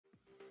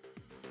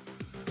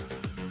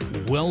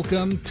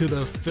Welcome to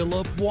the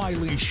Phillip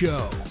Wylie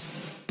Show.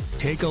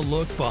 Take a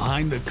look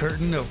behind the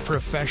curtain of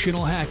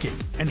professional hacking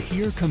and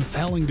hear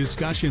compelling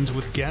discussions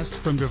with guests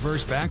from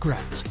diverse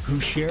backgrounds who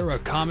share a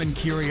common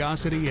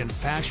curiosity and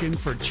passion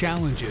for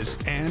challenges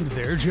and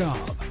their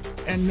job.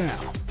 And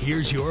now,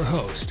 here's your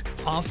host,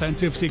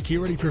 offensive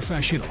security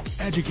professional,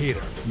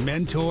 educator,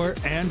 mentor,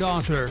 and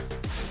author,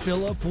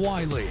 Phillip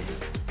Wylie.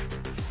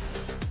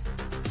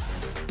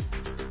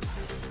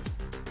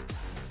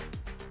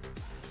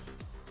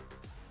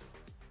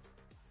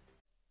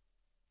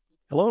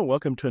 Hello and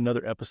welcome to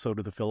another episode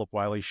of the Phillip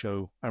Wylie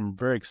Show. I'm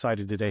very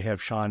excited today to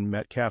have Sean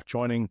Metcalf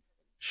joining.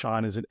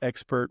 Sean is an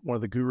expert, one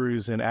of the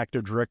gurus in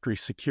Active Directory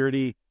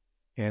security,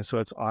 and so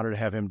it's an honor to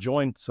have him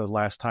join. So the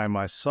last time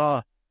I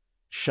saw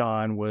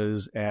Sean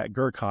was at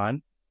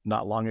GurCon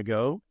not long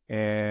ago,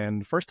 and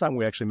the first time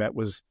we actually met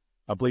was,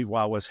 I believe,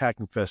 while it was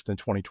Hacking Fest in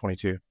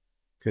 2022,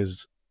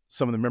 because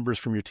some of the members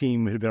from your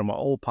team had been on my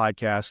old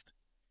podcast,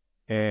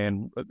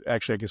 and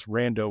actually I guess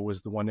Rando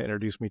was the one that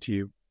introduced me to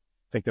you.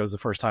 I think that was the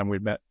first time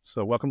we'd met.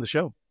 So welcome to the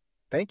show.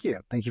 Thank you.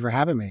 Thank you for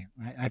having me.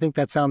 I think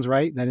that sounds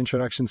right. That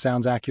introduction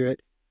sounds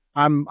accurate.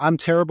 I'm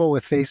terrible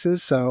with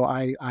faces, so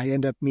I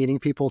end up meeting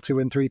people 2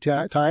 and 3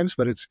 times,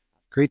 but it's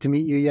great to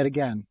meet you yet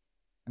again.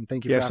 And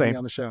thank you for having me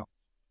on the show.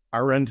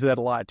 I run into that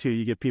a lot too.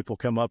 You get people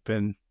come up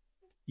and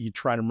you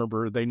try to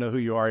remember, they know who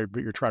you are,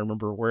 but you're trying to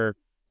remember where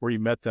you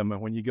met them.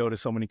 And when you go to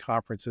so many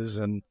conferences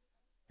and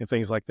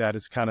things like that,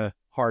 it's kind of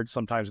hard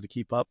sometimes to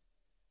keep up.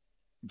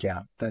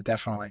 Yeah,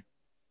 definitely.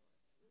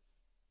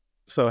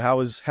 So how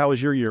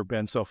has your year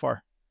been so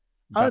far?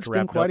 It's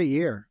been quite a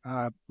year.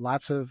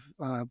 Bunch of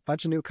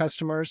new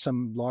customers,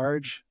 some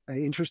large,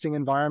 interesting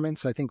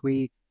environments. I think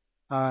we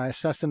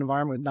assessed an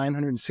environment with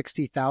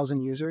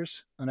 960,000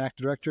 users on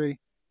Active Directory.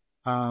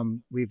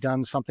 We've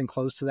done something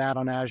close to that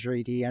on Azure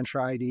AD,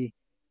 Entra ID.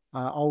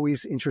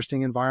 Always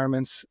interesting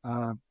environments.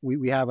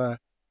 We have a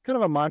kind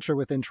of a mantra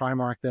within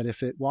Trimarc that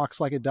if it walks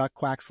like a duck,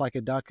 quacks like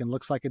a duck, and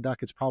looks like a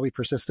duck, it's probably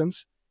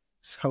persistence.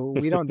 So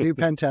we don't do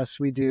pen tests.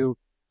 We do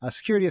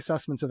security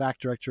assessments of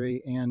Active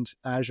Directory and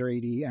Azure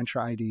AD,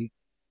 Entra ID.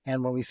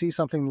 And when we see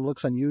something that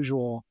looks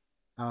unusual,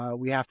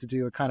 we have to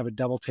do a kind of a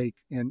double take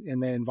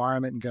in the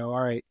environment and go, all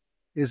right,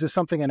 is this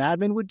something an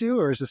admin would do,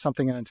 or is this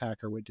something an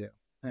attacker would do?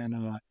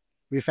 And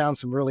we found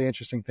some really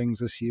interesting things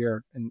this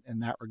year in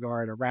that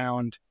regard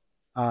around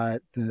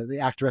the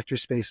Active Directory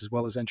space as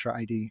well as Entra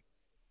ID.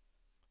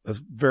 That's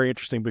very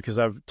interesting because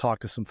I've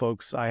talked to some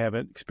folks. I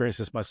haven't experienced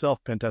this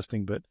myself, pen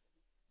testing, but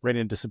ran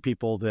into some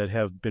people that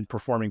have been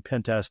performing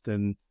pen tests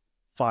and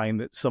find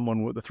that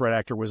someone with the threat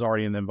actor was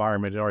already in the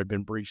environment, had already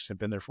been breached and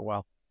been there for a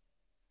while.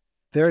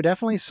 There are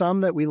definitely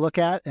some that we look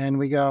at and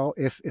we go,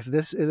 if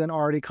this isn't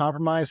already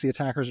compromised, the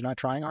attackers are not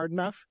trying hard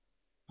enough.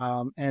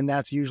 And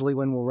that's usually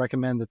when we'll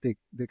recommend that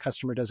the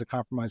customer does a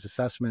compromise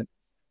assessment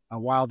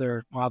while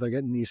they're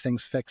getting these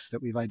things fixed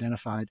that we've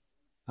identified.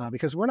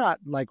 Because we're not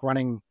like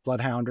running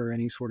Bloodhound or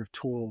any sort of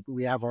tool.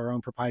 We have our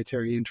own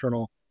proprietary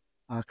internal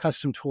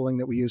custom tooling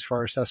that we use for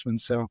our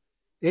assessments. So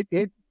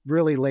it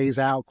really lays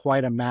out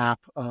quite a map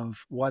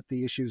of what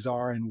the issues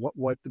are and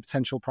what the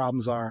potential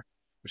problems are,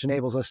 which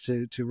enables us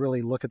to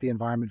really look at the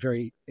environment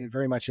very,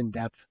 very much in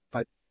depth,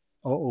 but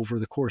over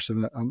the course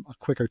of a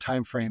quicker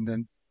time frame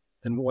than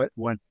what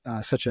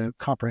such a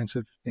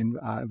comprehensive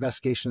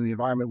investigation of the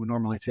environment would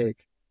normally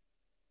take.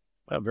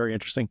 Very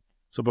interesting.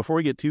 So before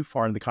we get too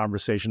far into the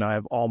conversation, I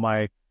have all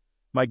my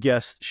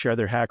guests share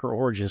their hacker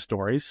origin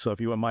stories. So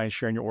if you wouldn't mind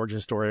sharing your origin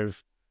story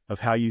of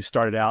how you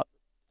started out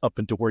up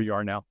into where you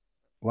are now.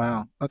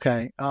 Wow.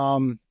 Okay.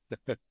 I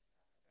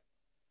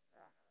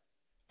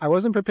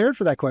wasn't prepared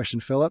for that question,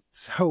 Phillip.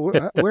 So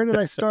where did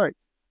I start?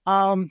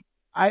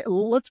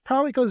 Let's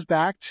probably goes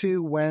back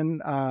to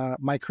when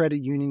my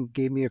credit union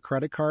gave me a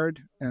credit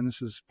card, and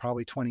this is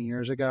probably 20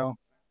 years ago,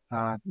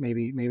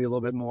 maybe a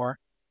little bit more.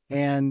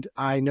 And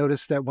I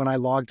noticed that when I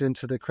logged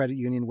into the credit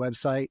union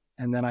website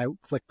and then I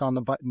clicked on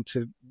the button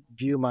to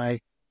view my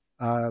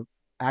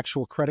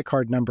actual credit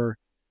card number,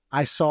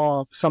 I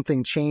saw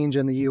something change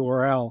in the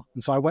URL.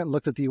 And so I went and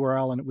looked at the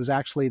URL, and it was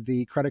actually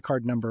the credit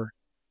card number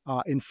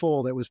in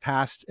full that was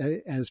passed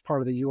as part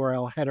of the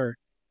URL header.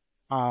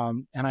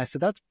 And I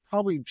said, that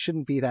probably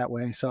shouldn't be that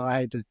way. So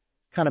I had to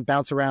kind of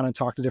bounce around and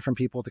talk to different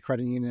people at the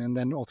credit union and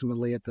then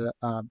ultimately at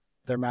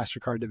their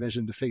MasterCard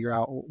division to figure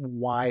out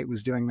why it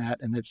was doing that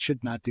and it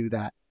should not do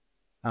that.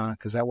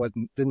 Because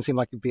that didn't seem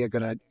like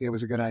it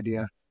was a good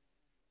idea.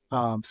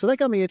 So that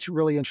got me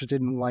really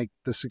interested in like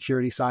the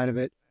security side of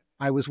it.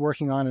 I was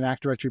working on an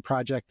Active Directory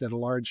project at a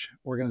large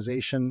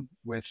organization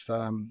with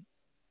about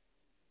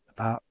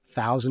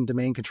 1,000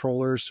 domain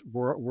controllers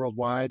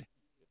worldwide.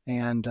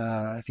 And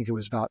I think it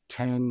was about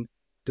 10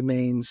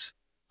 domains,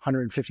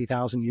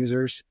 150,000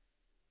 users.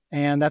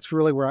 And that's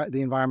really where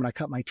the environment I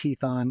cut my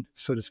teeth on,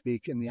 so to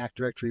speak, in the Active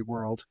Directory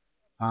world,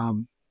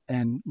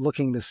 and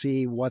looking to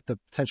see what the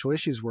potential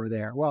issues were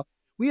there. Well,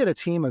 we had a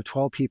team of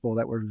 12 people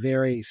that were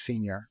very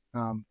senior,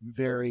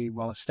 very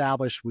well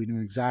established. We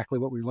knew exactly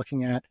what we were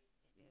looking at,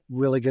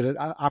 really good at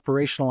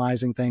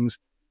operationalizing things.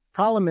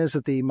 Problem is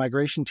that the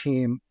migration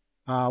team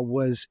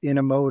was in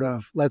a mode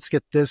of let's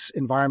get this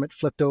environment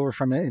flipped over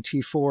from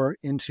T4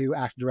 into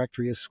Active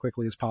Directory as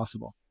quickly as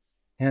possible.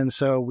 And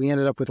so we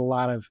ended up with a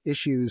lot of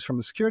issues from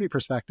a security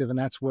perspective. And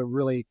that's what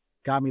really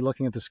got me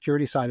looking at the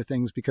security side of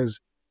things,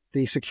 because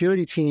the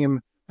security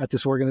team at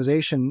this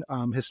organization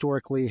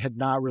historically had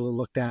not really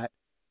looked at,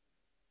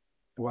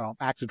 well,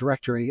 Active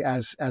Directory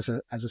as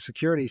a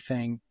security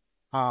thing.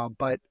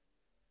 But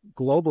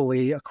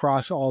globally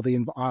across all the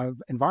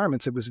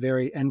environments, it was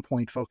very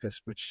endpoint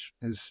focused, which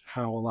is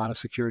how a lot of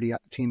security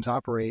teams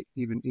operate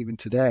even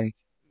today.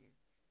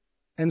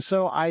 And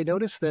so I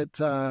noticed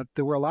that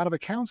there were a lot of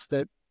accounts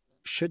that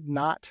should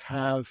not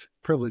have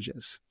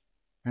privileges.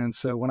 And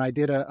so when I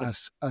did a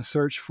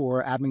search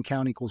for admin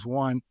count equals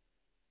 1,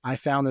 I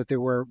found that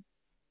there were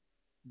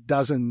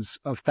dozens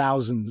of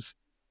thousands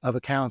of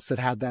accounts that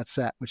had that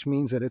set, which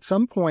means that at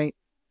some point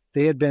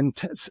they had been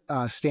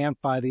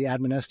stamped by the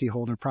admin SD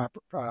holder,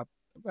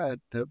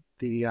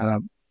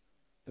 the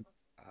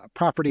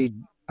property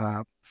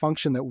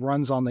function that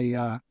runs on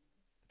the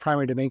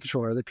primary domain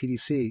controller, the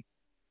PDC.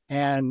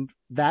 And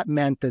that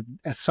meant that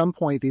at some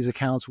point these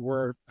accounts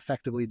were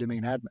effectively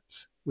domain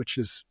admins, which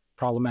is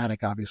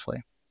problematic,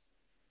 obviously.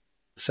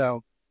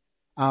 So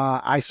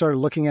I started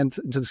looking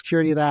into the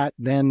security of that.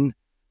 Then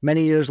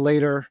many years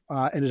later,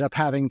 ended up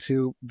having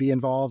to be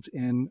involved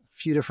in a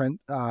few different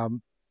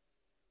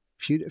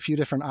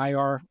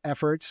IR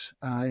efforts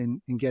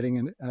in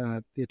getting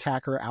the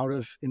attacker out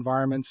of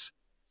environments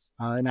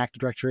in Active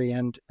Directory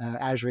and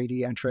Azure AD,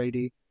 Entra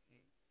AD.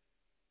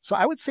 So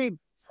I would say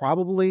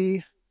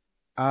probably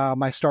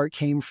my start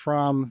came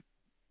from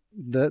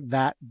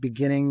that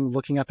beginning,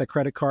 looking at the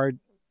credit card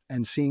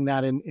and seeing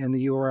that in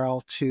the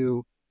URL,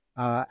 to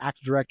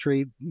Active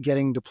Directory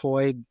getting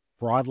deployed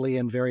broadly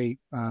and very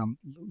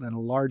in a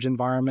large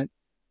environment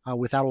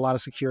without a lot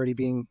of security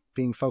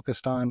being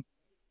focused on,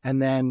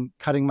 and then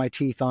cutting my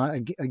teeth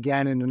on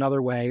again in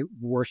another way,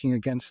 working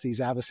against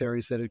these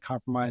adversaries that had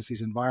compromised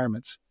these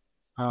environments.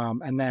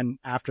 And then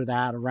after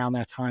that, around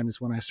that time is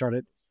when I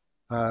started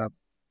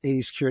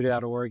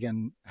adsecurity.org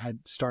and had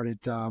started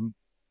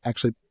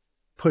actually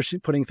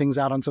putting things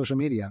out on social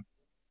media.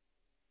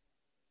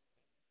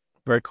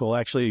 Very cool.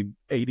 Actually,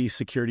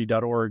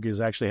 adsecurity.org is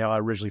actually how I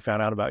originally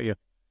found out about you.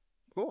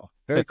 Cool.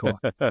 Very cool.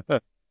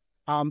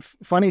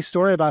 Funny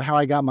story about how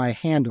I got my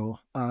handle.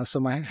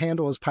 So my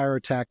handle is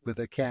Pyrotech with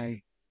a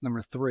K,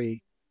 number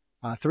 3.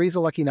 3 is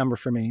a lucky number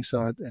for me,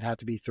 so it had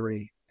to be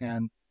 3.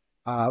 And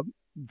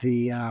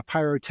the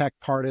Pyrotech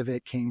part of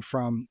it came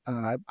from,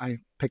 I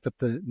picked up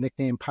the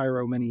nickname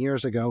Pyro many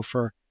years ago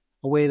for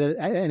a way that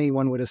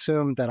anyone would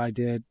assume that I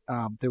did.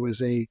 There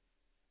was a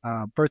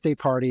birthday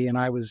party, and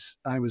I was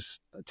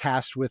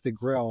tasked with a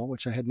grill,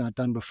 which I had not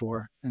done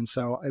before. And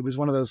so it was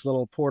one of those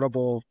little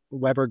portable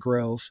Weber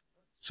grills.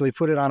 So we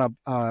put it on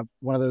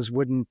one of those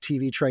wooden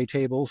TV tray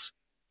tables,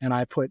 and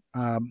I put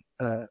a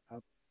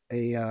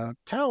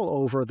towel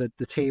over the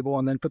table,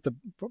 and then put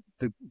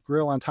the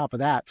grill on top of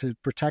that to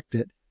protect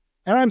it.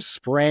 And I'm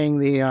spraying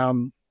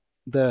the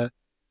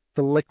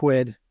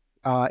liquid,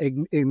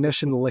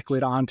 ignition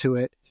liquid onto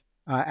it,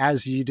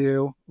 as you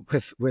do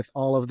with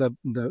all of the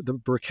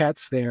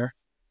briquettes there.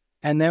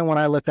 And then when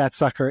I lit that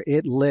sucker,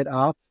 it lit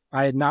up.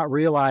 I had not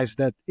realized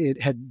that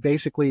it had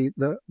basically,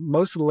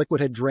 most of the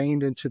liquid had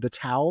drained into the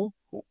towel.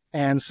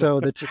 And so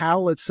the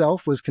towel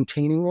itself was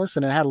containing this,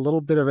 and it had a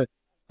little bit of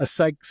a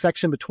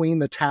section between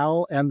the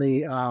towel and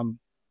the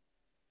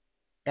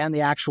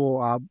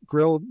actual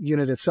grill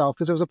unit itself,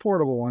 because it was a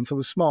portable one, so it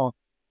was small.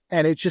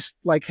 And it just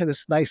like had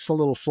this nice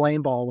little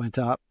flame ball went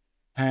up.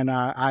 And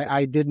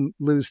I didn't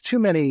lose too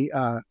many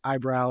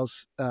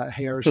eyebrows,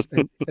 hairs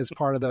as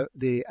part of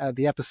the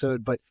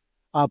episode, but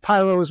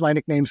Pyro was my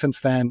nickname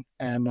since then,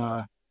 and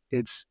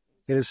it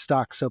is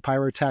stuck. So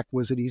Pyrotech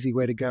was an easy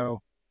way to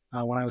go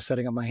when I was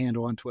setting up my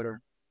handle on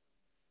Twitter.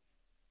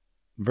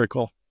 Very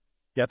cool.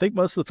 Yeah, I think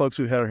most of the folks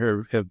we've had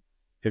here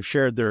have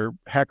shared their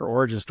hacker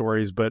origin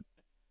stories, but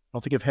I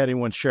don't think I've had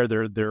anyone share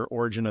their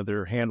origin of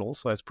their handle.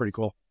 So that's pretty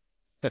cool.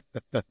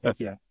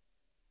 Yeah.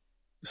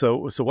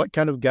 So what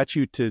kind of got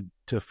you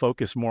to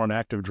focus more on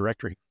Active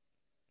Directory?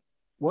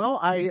 Well,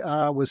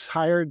 I was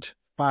hired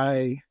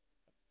by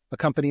a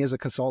company as a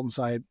consultant.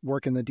 So I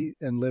work and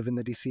live in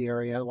the DC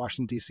area,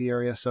 Washington, DC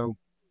area. So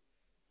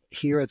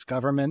here it's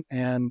government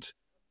and,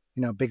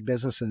 big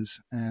businesses.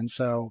 And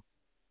so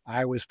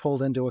I was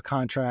pulled into a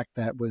contract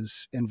that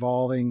was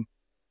involving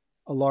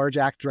a large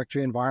Active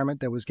Directory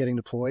environment that was getting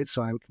deployed.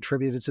 So I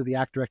contributed to the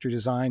Active Directory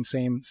design,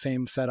 same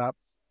setup.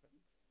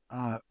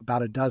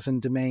 About a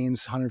dozen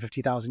domains,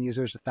 150,000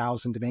 users,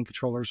 1,000 domain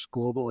controllers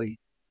globally.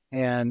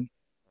 And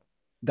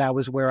that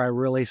was where I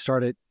really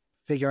started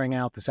figuring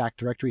out this Active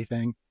Directory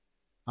thing.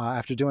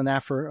 After doing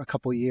that for a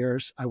couple of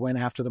years, I went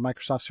after the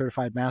Microsoft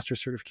Certified Master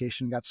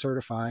certification, got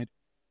certified.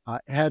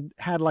 Had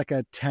like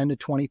a 10 to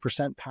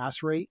 20%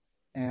 pass rate.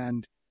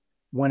 And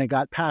when it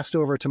got passed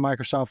over to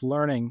Microsoft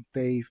Learning,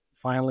 they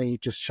finally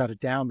just shut it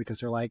down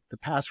because they're like, the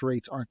pass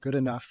rates aren't good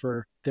enough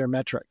for their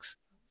metrics.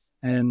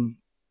 And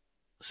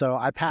so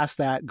I passed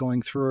that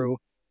going through,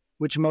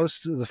 which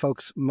most of the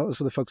folks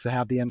that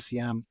have the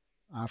MCM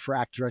for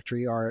Active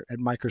Directory are at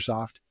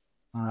Microsoft.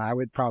 I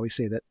would probably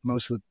say that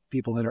most of the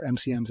people that are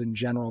MCMs in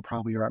general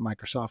probably are at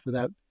Microsoft, but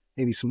that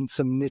maybe some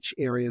niche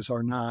areas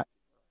are not.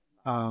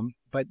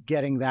 But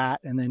getting that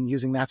and then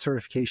using that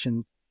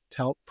certification to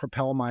help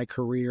propel my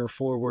career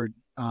forward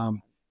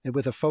and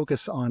with a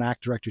focus on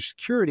Active Directory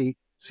security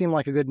seemed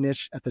like a good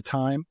niche at the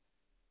time.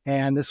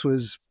 And this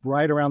was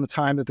right around the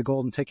time that the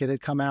golden ticket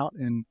had come out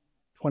in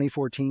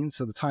 2014.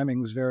 So the timing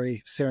was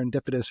very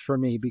serendipitous for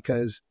me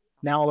because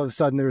now all of a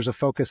sudden there's a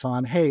focus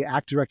on, hey,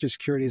 Active Directory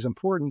security is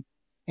important.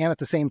 And at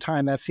the same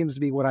time, that seems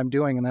to be what I'm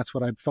doing. And that's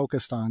what I'm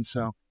focused on.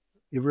 So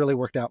it really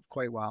worked out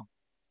quite well.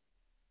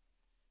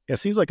 Yeah, it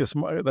seems like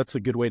that's a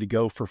good way to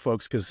go for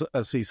folks because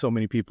I see so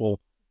many people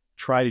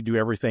try to do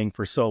everything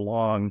for so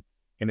long.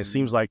 And it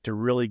seems like to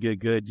really get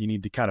good, you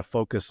need to kind of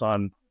focus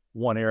on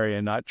one area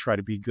and not try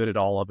to be good at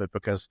all of it.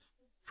 Because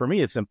for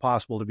me, it's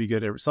impossible to be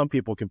good at it. Some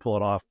people can pull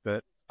it off,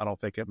 but I don't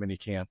think that many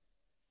can.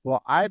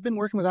 Well, I've been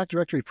working with Active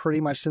Directory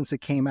pretty much since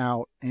it came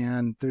out,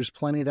 and there's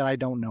plenty that I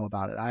don't know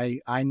about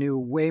it. I knew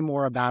way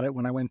more about it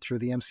when I went through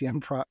the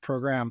MCM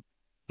program,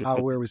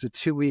 where it was a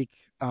 2-week,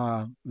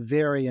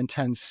 very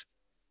intense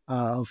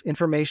of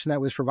information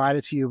that was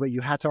provided to you, but you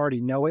had to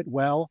already know it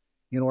well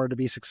in order to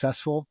be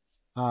successful.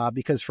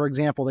 Because, for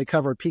example, they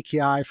covered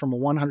PKI from a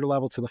 100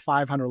 level to the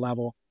 500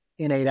 level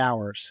in 8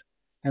 hours.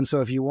 And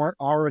so if you weren't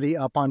already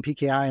up on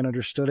PKI and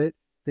understood it,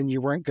 then you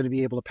weren't going to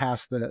be able to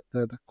pass the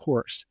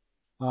course.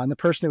 And the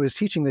person who was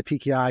teaching the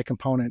PKI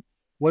component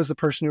was the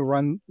person who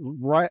ran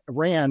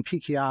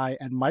PKI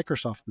at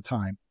Microsoft at the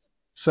time.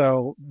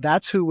 So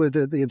that's who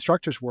the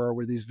instructors were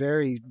these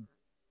very,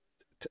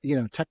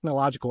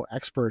 technological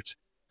experts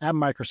at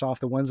Microsoft,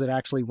 the ones that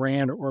actually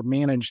ran or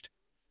managed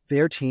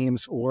their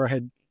teams or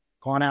had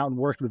gone out and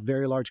worked with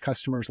very large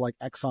customers like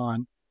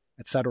Exxon,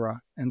 et cetera.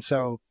 And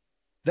so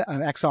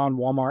Exxon,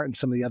 Walmart, and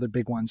some of the other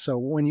big ones. So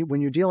when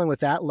you're dealing with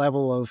that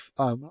level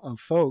of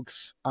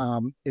folks,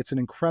 it's an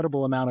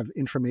incredible amount of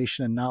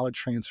information and knowledge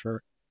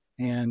transfer.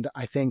 And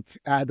I think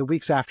the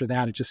weeks after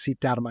that, it just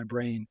seeped out of my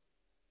brain.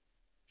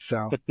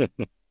 So,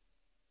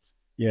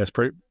 yeah, it's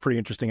pretty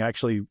interesting.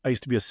 Actually, I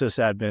used to be a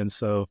sysadmin,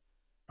 so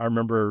I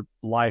remember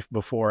life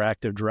before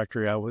Active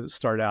Directory. I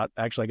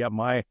got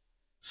my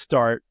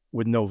start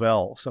with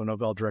Novell, so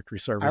Novell Directory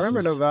Services. I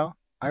remember Novell.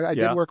 I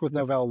did work with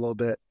Novell a little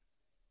bit.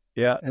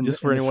 Yeah, and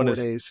just for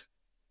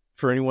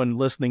anyone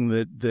listening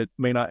that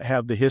may not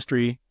have the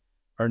history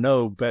or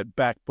know, but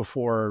back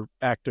before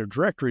Active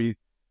Directory,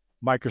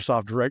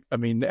 Novell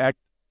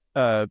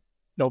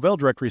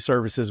Directory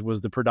Services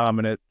was the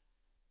predominant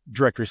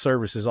directory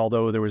services,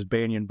 although there was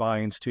Banyan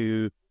Vines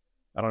too.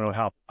 I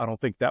don't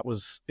think that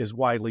was as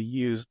widely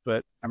used,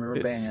 but I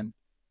remember Banyan.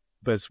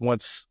 But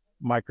once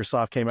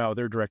Microsoft came out with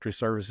their directory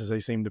services,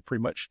 they seemed to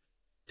pretty much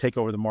take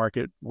over the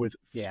market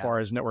as far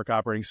as network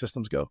operating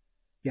systems go.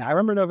 Yeah, I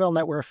remember Novell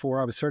NetWare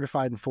 4. I was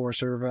certified in 4,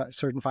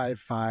 certified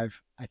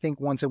 5. I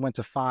think once it went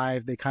to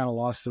 5, they kind of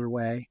lost their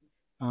way.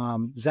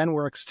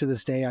 ZenWorks to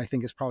this day, I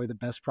think, is probably the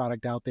best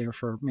product out there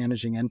for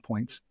managing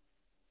endpoints.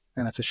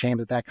 And it's a shame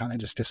that kind of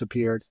just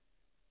disappeared.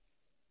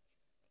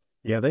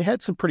 Yeah, they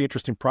had some pretty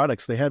interesting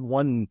products. They had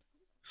one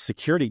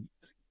security,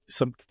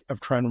 I'm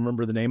trying to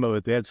remember the name of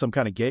it. They had some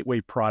kind of gateway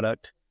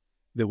product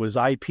that was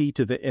IP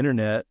to the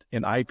internet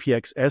and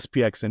IPX,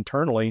 SPX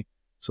internally.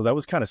 So that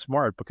was kind of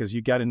smart because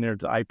you got in there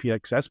to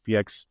IPX,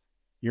 SPX,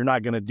 you're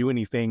not going to do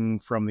anything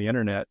from the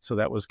internet. So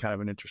that was kind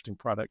of an interesting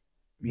product.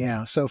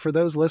 Yeah. So for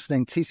those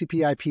listening,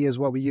 TCP IP is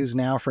what we use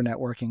now for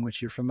networking,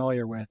 which you're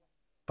familiar with.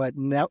 But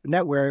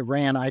NetWare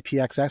ran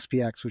IPX,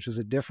 SPX, which is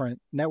a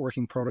different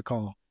networking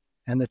protocol.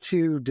 And the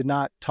two did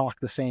not talk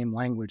the same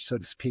language, so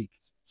to speak.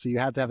 So you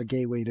had to have a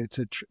gateway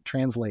to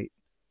translate.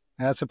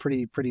 And that's a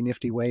pretty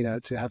nifty way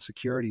to have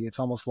security. It's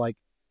almost like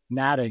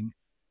natting,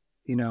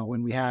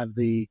 when we have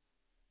the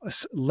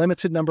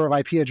limited number of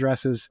IP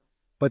addresses,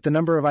 but the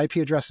number of IP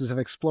addresses have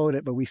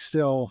exploded, but we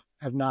still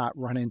have not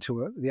run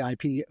into the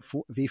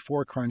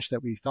IPv4 crunch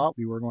that we thought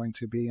we were going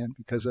to be in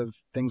because of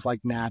things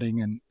like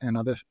natting and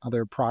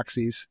other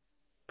proxies.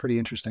 Pretty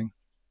interesting.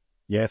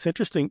 Yeah, it's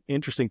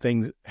interesting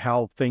things,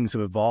 how things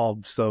have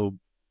evolved. So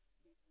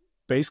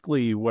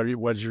basically,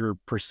 what's your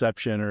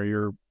perception or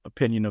your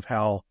opinion of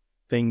how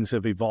things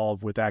have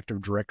evolved with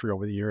Active Directory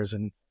over the years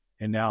and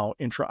now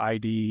intra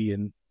ID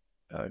and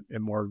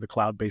more of the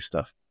cloud-based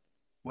stuff?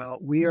 Well,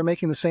 we are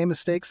making the same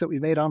mistakes that we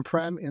made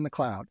on-prem in the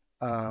cloud.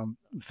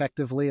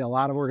 Effectively, a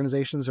lot of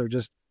organizations are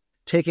just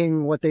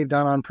taking what they've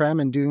done on-prem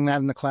and doing that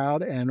in the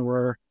cloud, and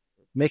we're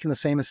making the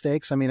same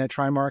mistakes. I mean, at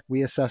Trimarc,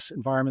 we assess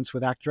environments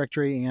with Active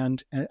Directory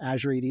and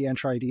Azure AD,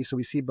 Entra ID, so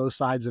we see both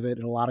sides of it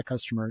in a lot of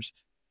customers.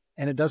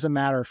 And it doesn't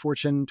matter,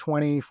 Fortune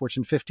 20,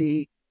 Fortune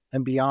 50,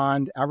 and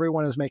beyond,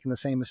 everyone is making the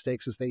same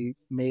mistakes as they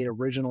made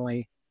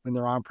originally in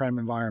their on-prem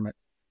environment.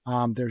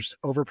 There's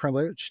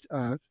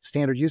overprivileged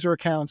standard user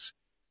accounts.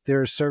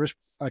 There's service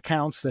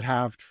accounts that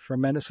have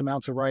tremendous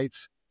amounts of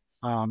rights.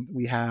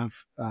 We have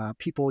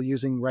people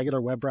using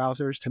regular web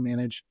browsers to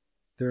manage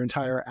their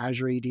entire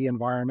Azure AD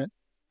environment.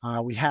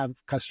 We have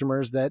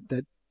customers that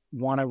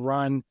want to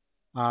run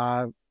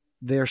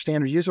their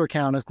standard user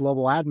account is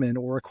global admin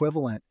or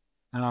equivalent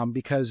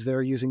because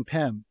they're using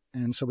PIM.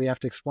 And so we have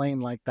to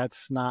explain like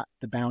that's not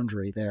the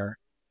boundary there.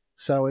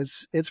 So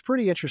it's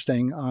pretty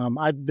interesting.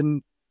 I've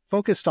been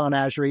focused on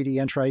Azure AD,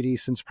 Entra ID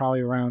since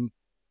probably around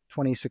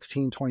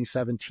 2016,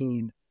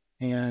 2017.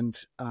 And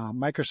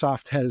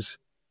Microsoft has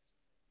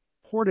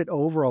ported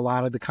over a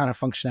lot of the kind of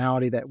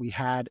functionality that we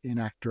had in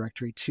Active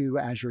Directory to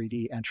Azure AD,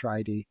 Entra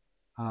ID.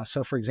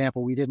 So for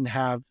example, we didn't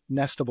have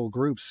nestable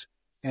groups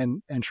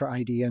and Entra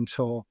ID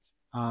until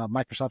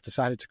Microsoft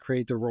decided to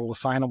create the role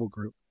assignable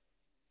group.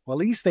 Well,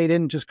 at least they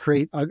didn't just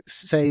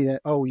say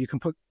that, oh, you can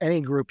put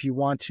any group you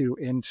want to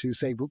into,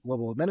 say,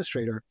 global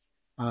administrator,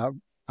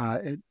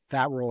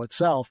 that role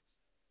itself.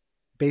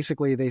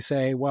 Basically, they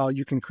say, well,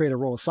 you can create a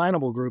role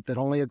assignable group that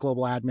only a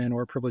global admin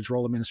or a privileged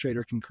role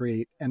administrator can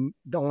create, and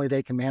only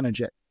they can manage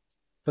it.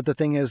 But the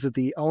thing is that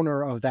the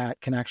owner of that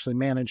can actually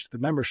manage the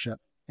membership,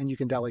 and you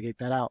can delegate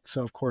that out.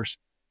 So, of course,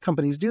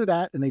 companies do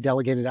that, and they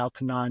delegate it out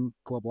to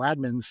non-global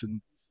admins,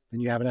 and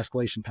then you have an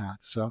escalation path.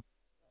 So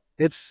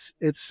it's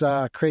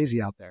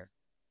crazy out there.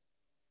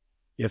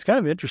 Yeah, it's kind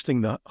of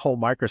interesting, the whole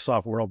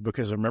Microsoft world,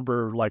 because I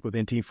remember like with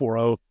NT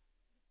 4.0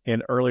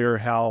 and earlier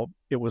how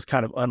it was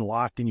kind of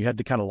unlocked and you had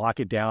to kind of lock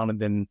it down. And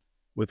then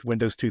with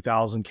Windows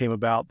 2000 came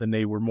about, then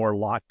they were more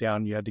locked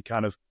down. You had to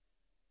kind of,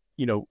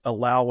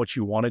 allow what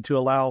you wanted to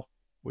allow,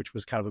 which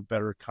was kind of a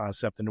better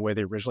concept than the way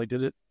they originally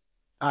did it.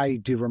 I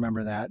do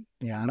remember that.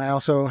 Yeah. And I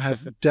also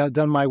have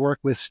done my work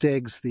with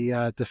STIGs,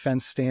 the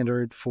defense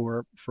standard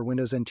for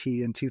Windows NT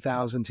in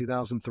 2000,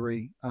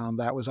 2003.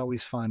 That was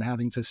always fun,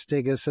 having to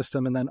STIG a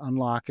system and then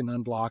unlock and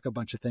unblock a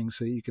bunch of things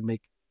so you can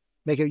make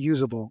it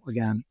usable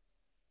again.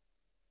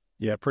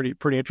 Yeah,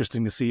 pretty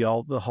interesting to see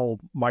the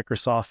whole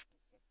Microsoft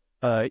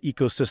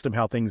ecosystem,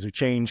 how things have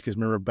changed. Because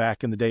remember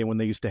back in the day when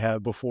they used to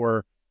have,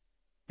 before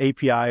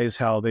APIs,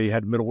 how they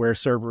had middleware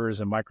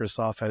servers and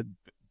Microsoft had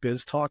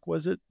BizTalk,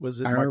 was it?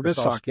 I remember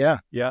BizTalk, yeah.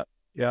 Yeah.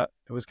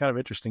 It was kind of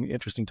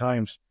interesting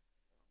times.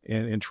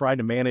 And trying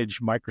to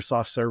manage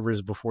Microsoft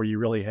servers before you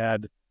really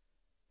had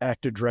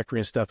Active Directory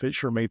and stuff, it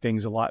sure made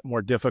things a lot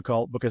more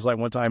difficult, because like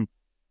one time,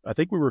 I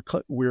think we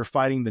were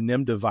fighting the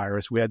NIMDA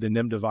virus. We had the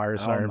NIMDA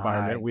virus in our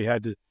environment. We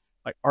had to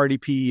like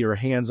RDP or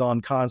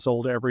hands-on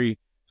console to every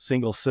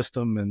single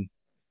system. And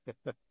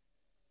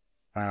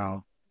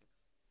wow.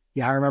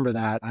 Yeah, I remember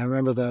that. I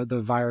remember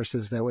the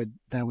viruses that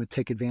would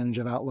take advantage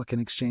of Outlook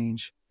and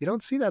Exchange. You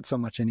don't see that so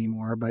much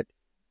anymore, but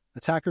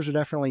attackers are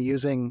definitely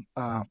using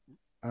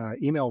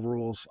email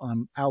rules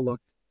on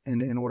Outlook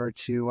in order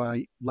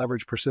to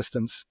leverage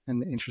persistence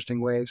in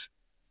interesting ways.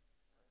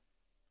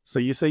 So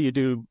you say you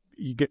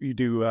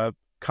do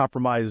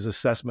compromise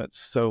assessments.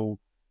 So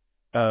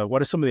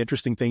what are some of the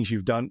interesting things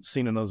you've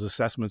seen in those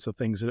assessments of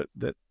things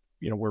that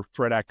where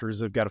threat actors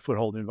have got a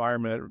foothold in the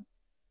environment?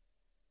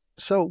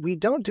 So we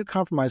don't do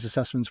compromise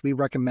assessments. We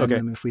recommend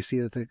them if we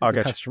see that the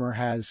customer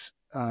has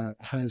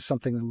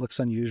something that looks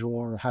unusual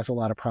or has a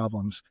lot of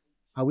problems.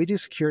 We do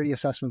security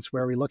assessments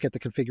where we look at the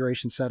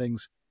configuration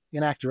settings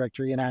in Active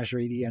Directory and Azure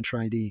AD,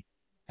 Entra ID,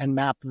 and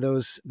map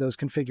those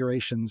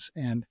configurations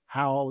and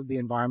how the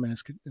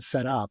environment is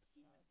set up,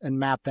 and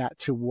map that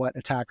to what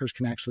attackers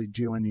can actually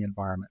do in the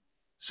environment.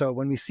 So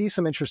when we see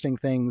some interesting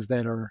things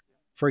that are,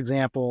 for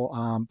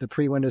example, the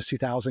pre-Windows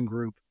 2000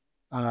 group,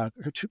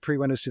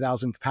 pre-Windows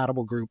 2000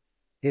 compatible group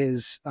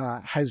has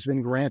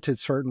been granted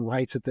certain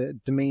rights at the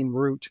domain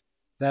root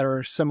that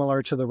are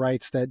similar to the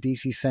rights that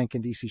DC Sync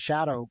and DC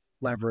Shadow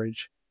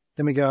leverage,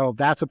 then we go,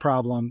 that's a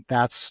problem.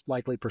 That's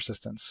likely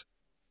persistence.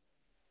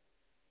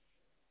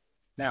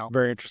 Now,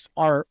 very interesting.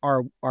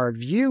 Our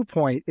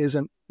viewpoint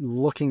isn't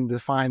looking to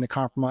find the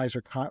compromise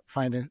or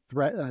find a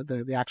threat,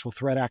 the actual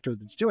threat actor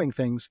that's doing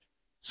things.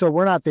 So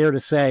we're not there to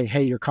say,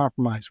 hey, you're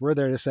compromised. We're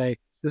there to say,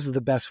 this is the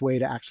best way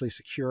to actually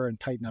secure and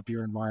tighten up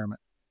your environment.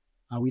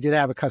 We did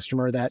have a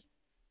customer that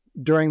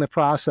during the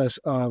process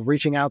of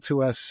reaching out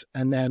to us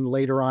and then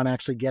later on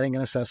actually getting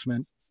an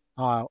assessment,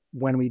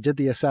 when we did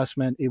the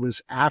assessment, it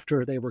was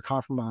after they were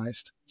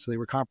compromised. So they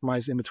were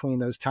compromised in between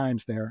those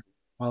times there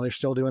while they're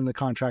still doing the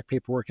contract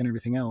paperwork and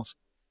everything else.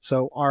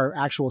 So our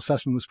actual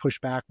assessment was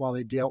pushed back while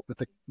they dealt with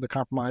the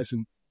compromise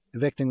and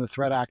evicting the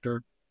threat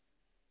actor.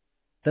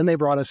 Then they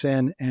brought us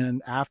in,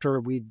 and after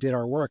we did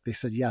our work, they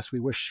said, yes, we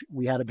wish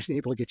we had been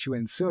able to get you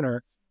in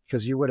sooner,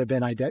 because you would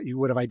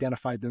have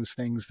identified those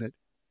things that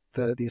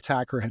the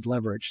attacker had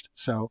leveraged.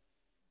 So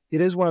it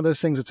is one of those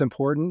things that's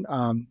important.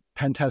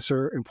 Pen tests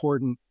are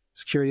important.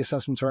 Security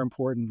assessments are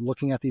important.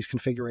 Looking at these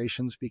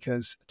configurations,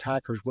 because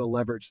attackers will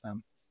leverage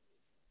them.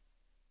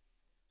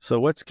 So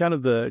what's kind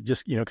of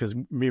because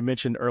you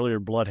mentioned earlier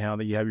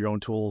Bloodhound, that you have your own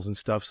tools and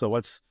stuff. So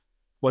what's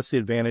the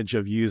advantage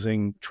of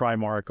using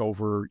Trimarc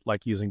over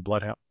like using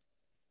Bloodhound?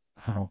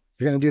 Oh,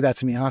 you're going to do that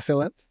to me, huh,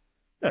 Philip?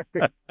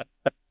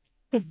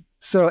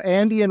 So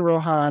Andy and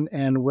Rohan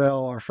and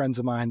Will are friends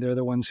of mine. They're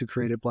the ones who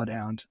created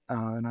Bloodhound.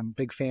 And I'm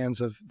big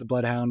fans of the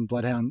Bloodhound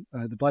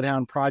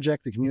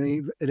project, the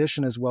community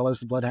edition, as well as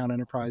the Bloodhound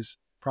Enterprise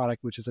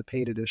product, which is a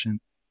paid edition.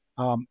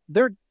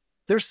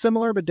 They're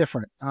similar, but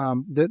different.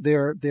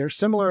 They're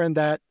similar in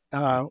that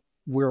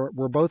we're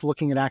both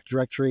looking at Active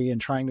Directory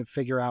and trying to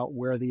figure out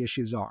where the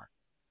issues are.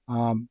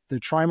 The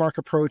Trimarc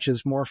approach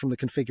is more from the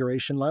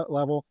configuration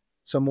level.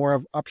 So more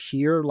of up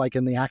here, like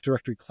in the Active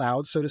Directory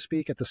cloud, so to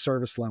speak, at the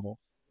service level.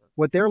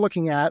 What they're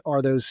looking at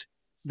are those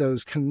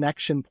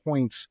connection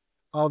points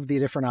of the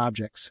different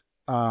objects,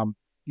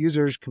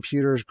 users,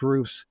 computers,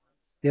 groups.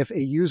 If a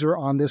user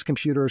on this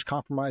computer is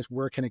compromised,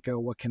 where can it go?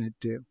 What can it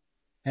do?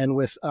 And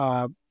with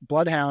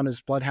Bloodhound,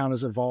 as Bloodhound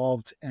has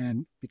evolved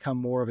and become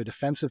more of a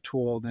defensive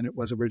tool than it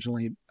was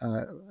originally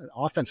an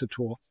offensive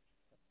tool,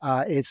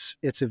 it's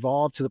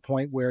evolved to the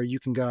point where you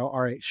can go,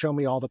 all right, show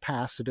me all the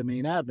paths to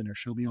domain admin, or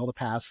show me all the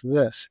paths to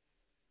this.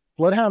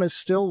 Bloodhound is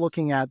still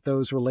looking at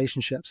those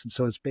relationships. And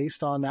so it's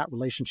based on that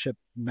relationship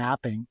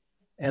mapping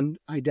and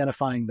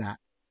identifying that.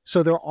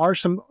 So there are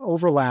some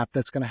overlap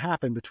that's going to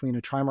happen between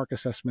a Trimarc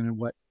assessment and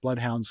what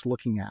Bloodhound's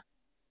looking at.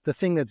 The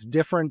thing that's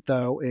different,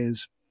 though,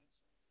 is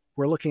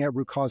we're looking at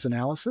root cause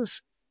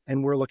analysis,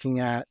 and we're looking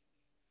at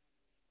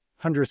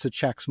hundreds of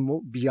checks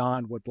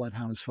beyond what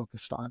Bloodhound is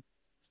focused on.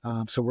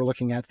 So we're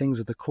looking at things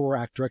at the core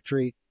Active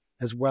Directory,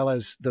 as well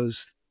as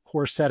those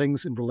core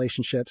settings and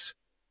relationships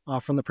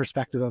from the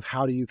perspective of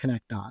how do you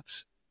connect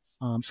dots.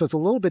 So it's a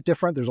little bit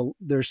different.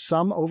 There's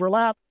some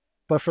overlap,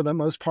 but for the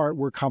most part,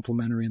 we're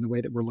complementary in the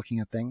way that we're looking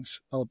at things.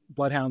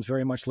 Bloodhound's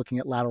very much looking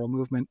at lateral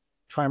movement.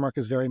 Trimarc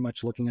is very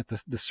much looking at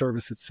the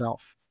service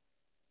itself.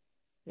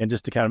 And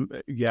just to kind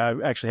of,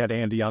 I actually had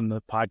Andy on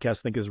the podcast,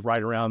 I think is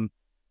right around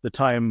the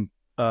time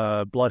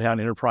Bloodhound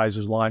Enterprise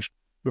was launched.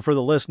 But for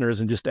the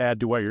listeners, and just to add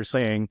to what you're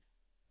saying,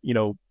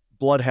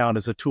 Bloodhound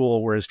is a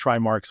tool, whereas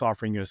Trimarc's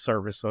offering you a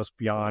service. So it's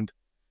beyond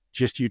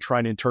just you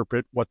trying to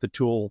interpret what the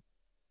tool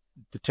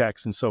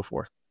detects and so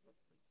forth.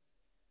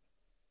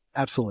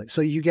 Absolutely.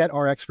 So you get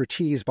our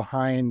expertise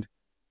behind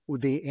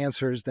the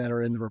answers that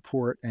are in the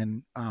report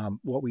and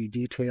what we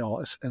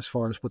detail as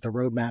far as what the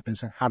roadmap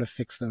is and how to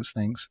fix those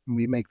things. And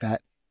we make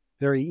that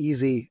very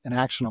easy and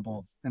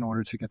actionable in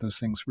order to get those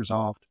things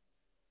resolved.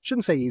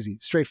 Shouldn't say easy,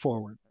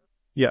 straightforward.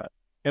 Yeah.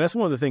 And that's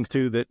one of the things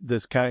too, that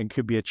this kind of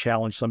could be a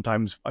challenge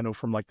sometimes. I know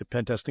from like the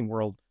pen testing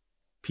world,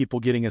 people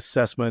getting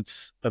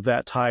assessments of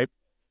that type,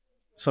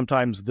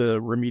 sometimes the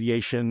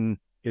remediation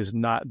is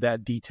not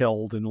that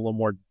detailed and a little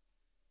more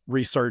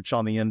research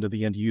on the end of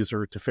the end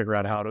user to figure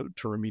out how to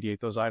remediate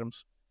those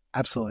items.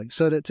 Absolutely.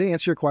 So to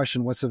answer your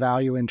question, what's the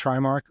value in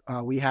Trimarc?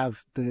 We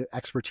have the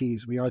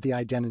expertise. We are the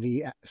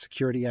identity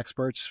security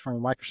experts from a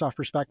Microsoft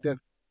perspective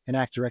in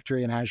Active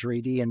Directory and Azure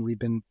AD, and we've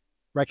been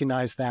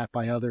recognized that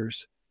by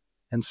others.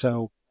 And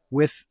so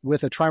with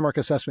a Trimarc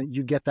assessment,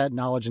 you get that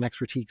knowledge and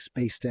expertise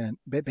baked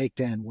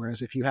in.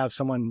 Whereas if you have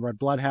someone read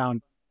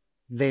Bloodhound,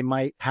 they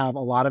might have a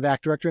lot of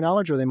Active Directory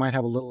knowledge, or they might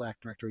have a little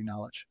Active Directory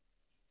knowledge.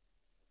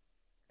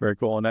 Very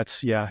cool. And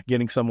that's,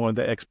 getting someone with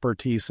the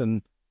expertise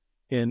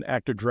in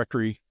Active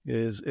Directory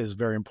is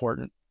very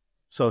important.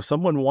 So if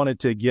someone wanted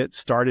to get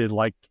started,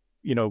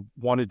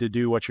 wanted to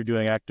do what you're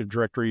doing, Active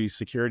Directory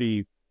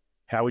security,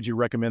 how would you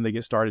recommend they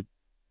get started?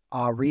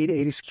 Read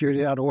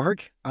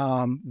adsecurity.org.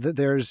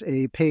 There's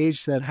a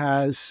page that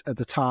has at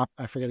the top,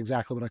 I forget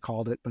exactly what I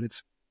called it, but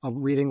it's a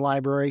reading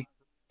library,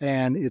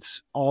 and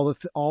it's all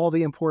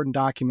the important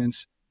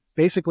documents.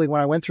 Basically, when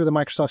I went through the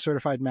Microsoft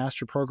Certified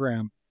Master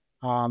Program,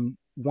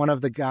 one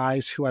of the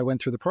guys who I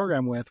went through the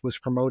program with was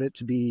promoted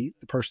to be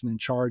the person in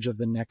charge of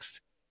the next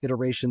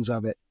iterations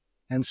of it.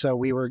 And so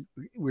we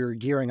were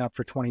gearing up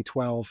for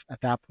 2012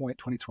 at that point,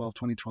 2012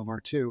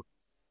 R2.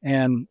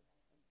 And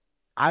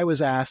I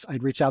was asked,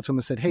 I'd reached out to him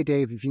and said, hey,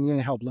 Dave, if you need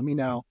any help, let me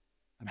know.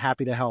 I'm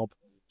happy to help.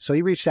 So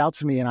he reached out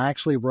to me, and I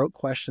actually wrote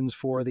questions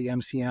for the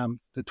MCM,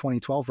 the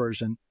 2012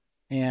 version,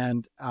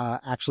 and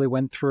actually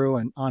went through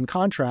and on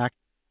contract,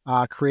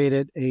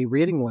 created a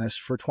reading list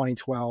for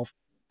 2012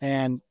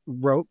 and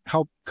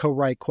helped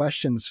co-write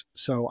questions.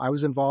 So I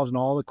was involved in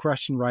all the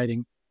question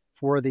writing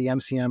for the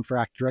MCM for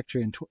Active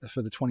Directory and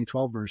for the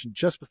 2012 version,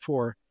 just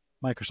before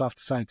Microsoft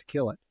decided to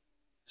kill it.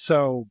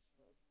 So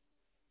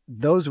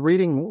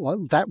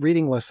that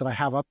reading list that I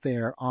have up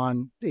there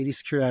on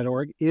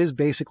adsecurity.org is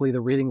basically the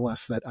reading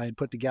list that I had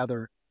put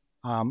together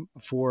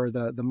for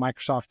the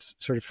Microsoft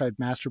Certified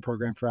Master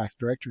Program for Active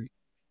Directory.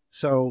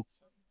 So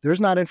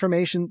there's not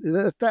information.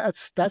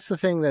 That's the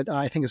thing that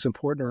I think is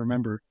important to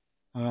remember.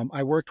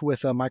 I worked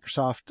with a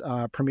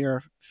Microsoft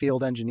Premier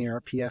Field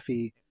Engineer,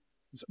 PFE,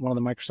 one of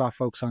the Microsoft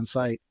folks on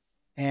site.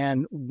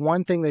 And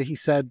one thing that he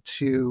said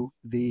to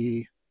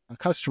the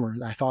customer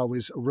that I thought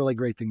was a really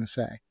great thing to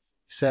say, he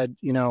said,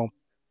 the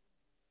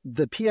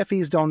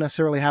PFEs don't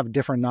necessarily have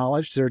different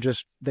knowledge.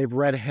 They've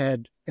read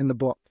ahead in the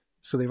book.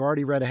 So they've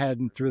already read ahead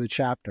and through the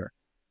chapter.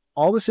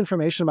 All this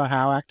information about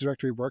how Active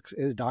Directory works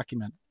is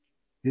documented.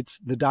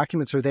 The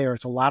documents are there.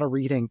 It's a lot of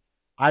reading.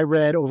 I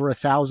read over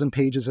 1,000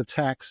 pages of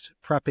text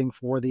prepping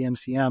for the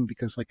MCM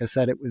because, like I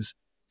said, it was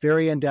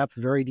very in-depth,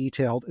 very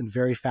detailed, and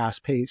very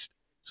fast-paced.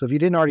 So if you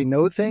didn't already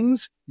know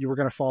things, you were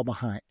going to fall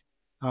behind.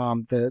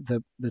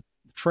 The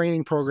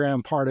training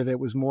program part of it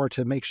was more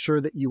to make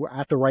sure that you were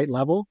at the right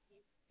level,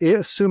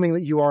 assuming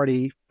that you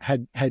already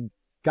had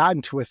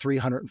gotten to a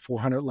 300 and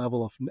 400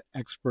 level of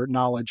expert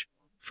knowledge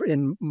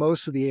in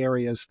most of the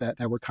areas that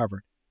were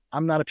covered.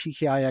 I'm not a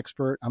PKI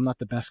expert. I'm not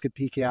the best at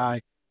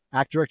PKI.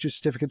 Active Directory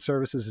Certificate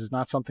Services is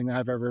not something that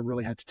I've ever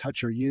really had to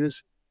touch or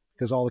use,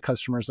 because all the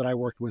customers that I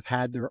worked with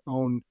had their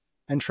own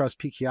Entrust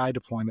PKI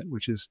deployment,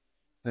 which is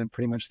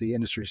pretty much the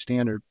industry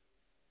standard.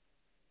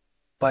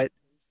 But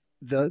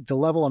the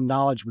level of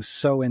knowledge was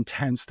so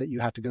intense that you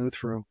have to go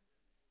through.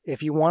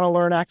 If you want to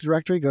learn Active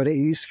Directory, go to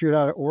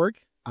adsecurity.org,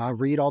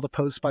 read all the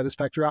posts by the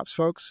SpecterOps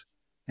folks,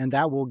 and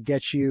that will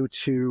get you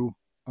to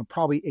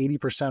probably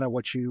 80% of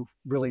what you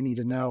really need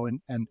to know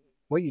and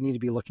what you need to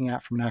be looking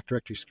at from an Active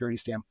Directory security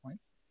standpoint.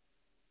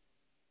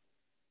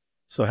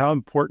 So how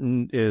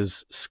important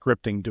is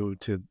scripting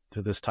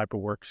to this type of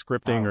work?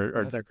 Scripting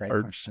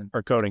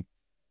or coding?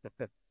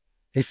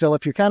 Hey,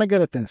 Philip, you're kind of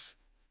good at this.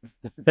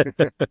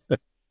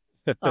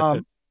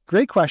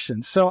 Great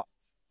question. So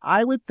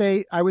I would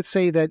say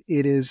that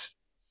it is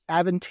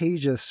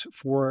advantageous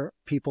for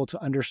people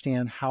to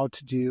understand how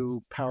to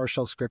do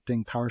PowerShell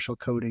scripting, PowerShell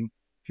coding,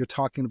 if you're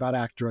talking about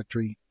Active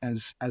Directory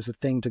as a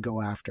thing to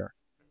go after.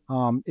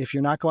 If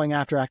you're not going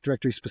after Active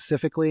Directory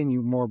specifically and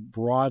you're more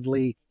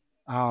broadly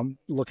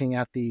looking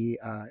at the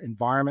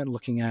environment,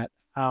 looking at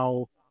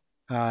how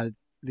the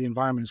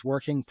environment is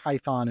working,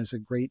 Python is a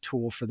great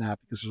tool for that,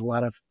 because there's a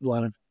lot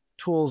of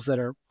tools that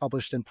are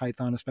published in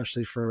Python,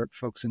 especially for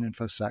folks in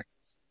InfoSec.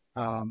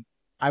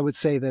 I would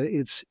say that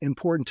it's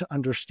important to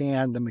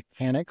understand the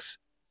mechanics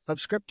of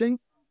scripting.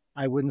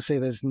 I wouldn't say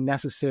that it's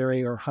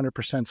necessary or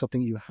 100%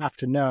 something you have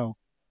to know,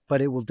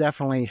 but it will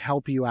definitely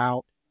help you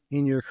out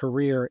in your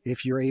career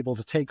if you're able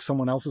to take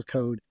someone else's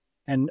code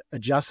and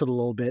adjust it a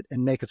little bit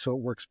and make it so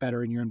it works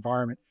better in your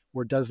environment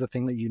or does the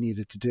thing that you need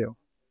it to do.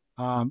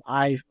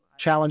 I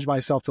challenged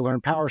myself to learn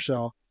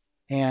PowerShell,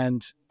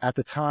 and at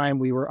the time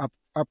we were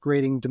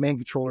upgrading domain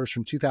controllers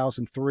from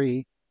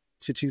 2003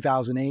 to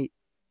 2008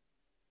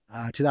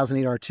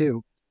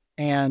 R2,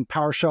 and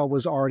PowerShell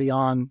was already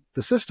on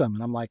the system.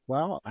 And I'm like,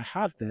 well, I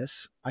have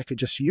this. I could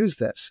just use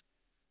this.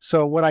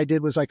 So what I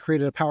did was I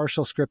created a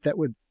PowerShell script that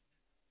would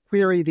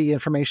query the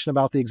information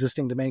about the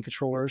existing domain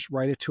controllers,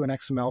 write it to an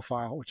XML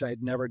file, which I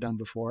had never done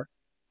before,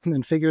 and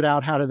then figured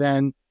out how to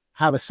then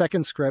have a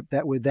second script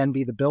that would then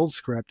be the build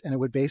script. And it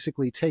would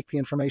basically take the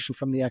information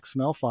from the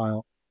XML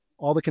file,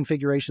 all the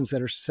configurations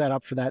that are set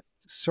up for that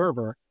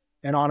server,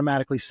 and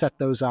automatically set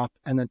those up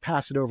and then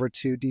pass it over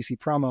to DC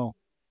Promo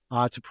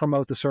to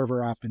promote the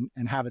server up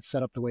and have it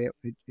set up the way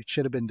it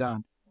should have been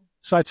done.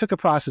 So I took a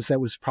process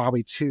that was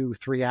probably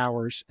 2-3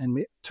 hours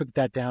and took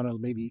that down to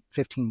maybe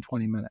 15,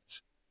 20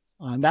 minutes.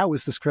 And that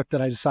was the script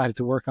that I decided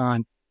to work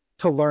on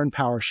to learn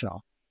PowerShell.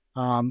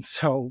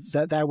 So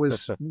that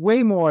was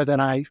way more than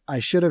I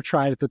should have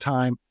tried at the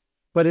time,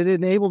 but it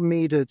enabled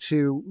me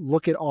to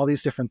look at all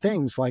these different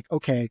things like,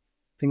 okay,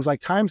 things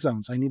like time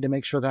zones. I need to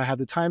make sure that I have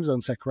the time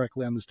zone set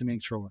correctly on this domain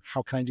controller.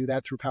 How can I do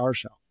that through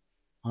PowerShell?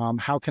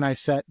 How can I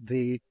set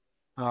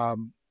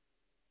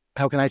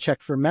how can I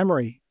check for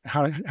memory?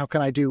 How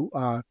can I do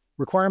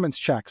requirements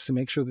checks to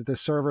make sure that the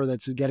server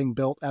that's getting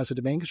built as a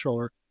domain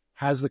controller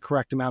has the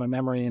correct amount of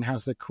memory and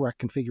has the correct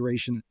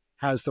configuration,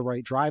 has the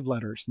right drive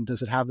letters, and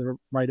does it have the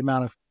right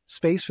amount of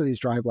space for these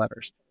drive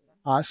letters?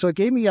 So it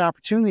gave me an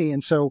opportunity.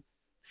 And so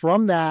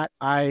from that,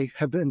 I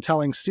have been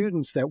telling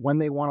students that when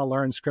they want to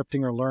learn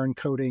scripting or learn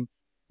coding,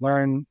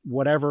 learn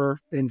whatever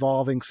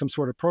involving some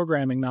sort of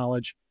programming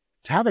knowledge,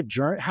 to have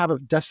a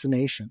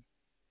destination.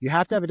 You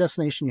have to have a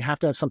destination. You have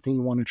to have something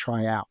you want to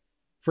try out.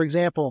 For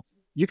example,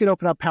 you could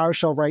open up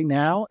PowerShell right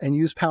now and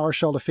use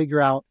PowerShell to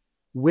figure out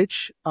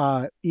which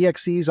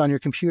EXEs on your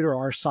computer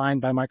are signed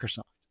by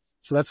Microsoft.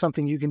 So that's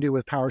something you can do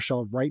with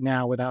PowerShell right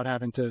now without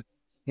having to,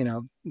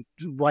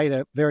 write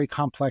a very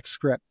complex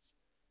script.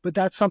 But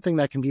that's something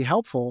that can be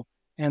helpful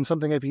and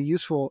something that can be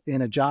useful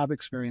in a job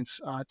experience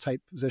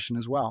type position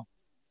as well.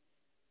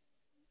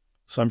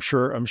 So I'm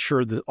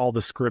sure that all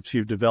the scripts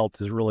you've developed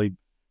has really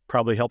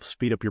probably helped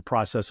speed up your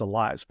process a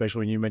lot, especially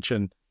when you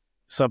mentioned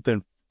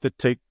something that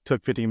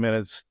took 15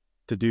 minutes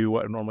to do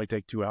what would normally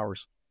take 2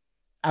 hours.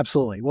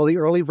 Absolutely. Well, the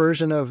early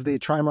version of the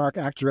Trimarc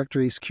Active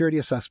Directory security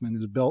assessment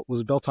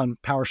was built on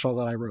PowerShell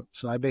that I wrote.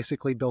 So I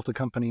basically built a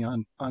company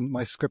on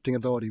my scripting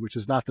ability, which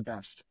is not the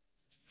best.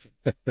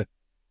 Very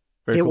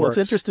cool. Works.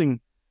 It's interesting.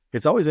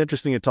 It's always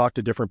interesting to talk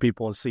to different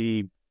people and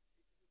see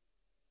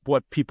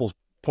what people's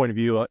point of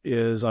view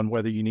is on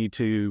whether you need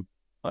to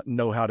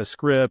know how to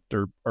script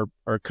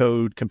or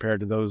code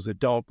compared to those that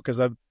don't, because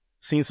I've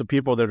seen some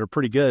people that are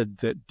pretty good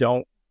that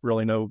don't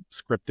really know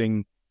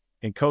scripting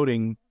and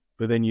coding,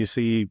 but then you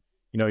see,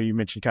 you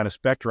mentioned kind of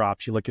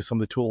SpecterOps, you look at some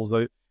of the tools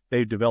that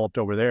they've developed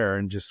over there,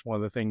 and just one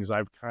of the things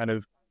I've kind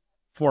of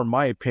formed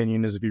my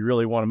opinion is if you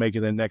really want to make it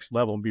to the next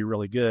level and be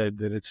really good,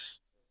 that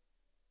it's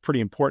pretty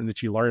important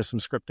that you learn some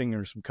scripting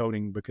or some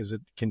coding, because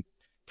it can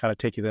kind of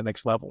take you to the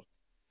next level.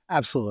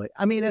 Absolutely.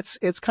 I mean, it's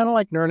kind of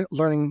like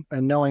learning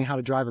and knowing how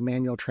to drive a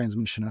manual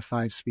transmission, a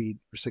 5-speed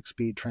or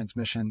 6-speed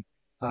transmission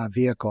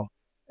vehicle.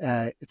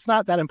 It's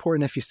not that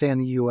important if you stay in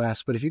the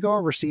U.S., but if you go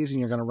overseas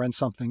and you're going to rent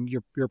something,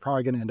 you're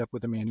probably going to end up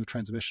with a manual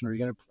transmission, or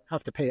you're going to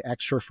have to pay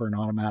extra for an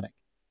automatic.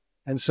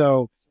 And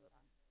so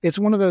it's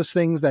one of those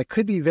things that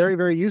could be very,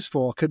 very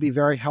useful, could be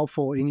very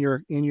helpful in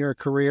your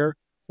career,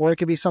 or it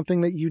could be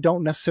something that you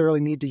don't necessarily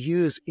need to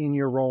use in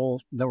your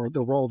role, the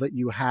role that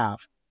you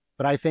have.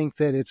 But I think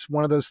that it's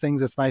one of those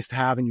things that's nice to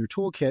have in your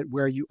toolkit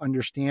where you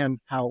understand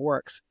how it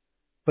works.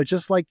 But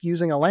just like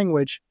using a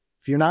language,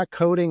 if you're not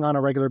coding on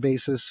a regular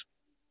basis,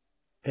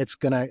 it's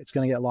gonna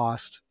get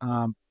lost.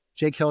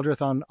 Jake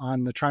Hildreth on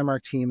the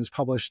Trimarc team has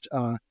published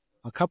a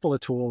couple of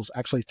tools,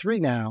 actually 3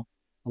 now.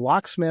 A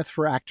locksmith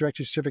for Active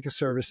Directory certificate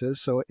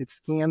services. So it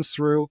scans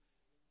through,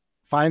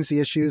 finds the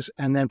issues,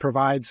 and then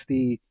provides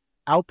the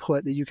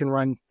output that you can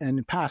run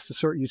and pass to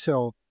cert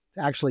util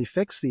to actually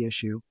fix the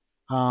issue.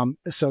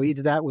 So he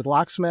did that with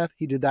Locksmith.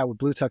 He did that with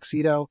Blue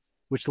Tuxedo,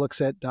 which looks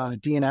at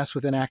DNS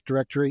within Active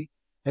Directory.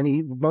 And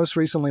he most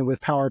recently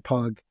with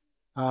PowerPug,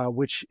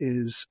 which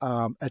is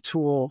a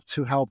tool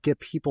to help get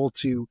people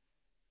to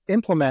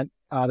implement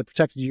the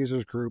protected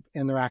users group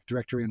in their Active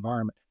Directory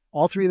environment.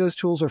 All 3 of those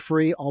tools are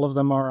free. All of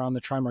them are on the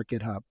Trimarc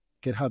GitHub,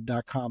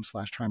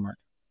 github.com/Trimarc.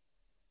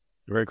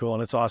 Very cool.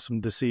 And it's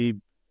awesome to see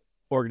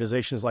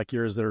organizations like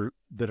yours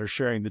that are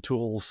sharing the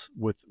tools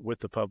with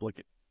the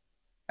public.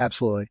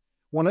 Absolutely.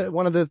 One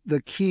of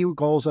the key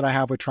goals that I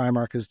have with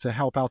Trimarc is to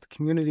help out the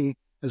community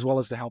as well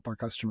as to help our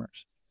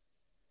customers.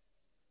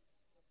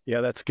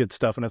 Yeah, that's good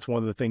stuff. And that's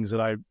one of the things that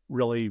I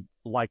really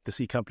like to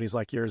see companies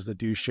like yours that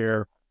do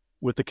share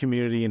with the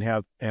community and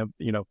have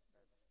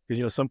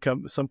because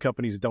some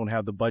companies don't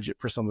have the budget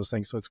for some of those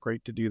things. So it's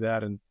great to do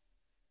that and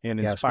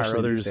inspire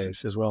others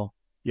as well.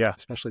 Yeah.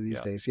 Especially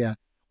these days. Yeah.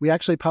 We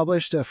actually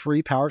published a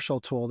free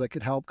PowerShell tool that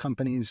could help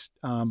companies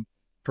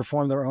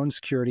perform their own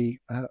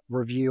security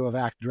review of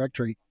Active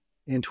Directory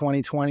in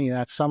 2020.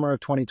 That summer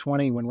of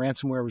 2020, when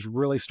ransomware was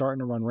really starting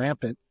to run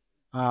rampant,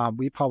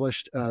 we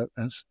published a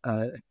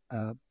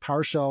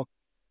PowerShell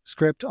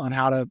script on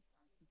how to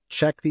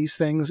check these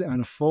things in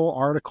a full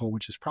article,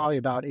 which is probably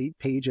about 8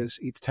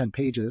 to 10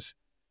 pages.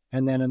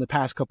 And then in the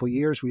past couple of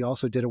years, we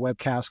also did a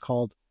webcast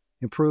called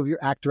Improve Your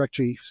Active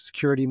Directory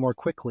Security More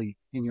Quickly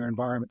in Your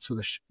Environment. So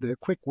the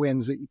quick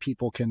wins that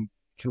people can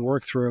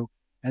work through.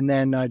 And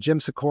then Jim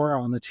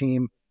Sikora on the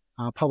team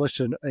published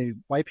a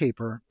white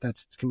paper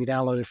that can be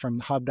downloaded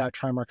from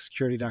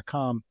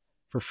hub.trimarcsecurity.com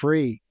for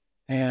free.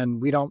 And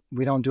we don't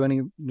do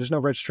any, there's no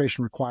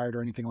registration required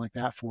or anything like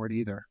that for it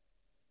either.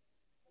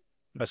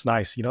 That's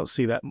nice. You don't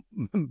see that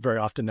very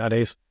often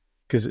nowadays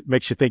because it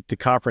makes you think to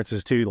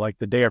conferences too, like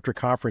the day after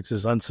conference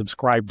is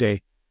unsubscribe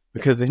day,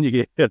 because then you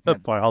get hit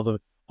up by all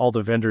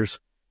the vendors.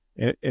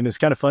 And it's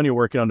kind of funny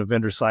working on the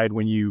vendor side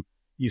when you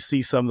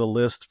see some of the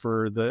list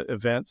for the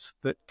events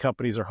that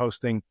companies are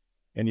hosting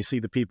and you see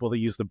the people that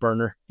use the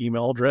burner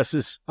email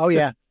addresses. Oh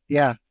yeah.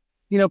 Yeah.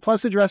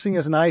 Plus addressing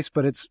is nice,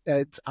 but it's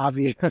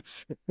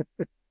obvious.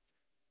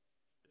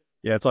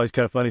 Yeah, it's always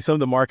kind of funny. Some of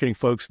the marketing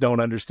folks don't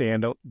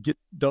understand,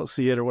 don't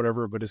see it or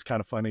whatever, but it's kind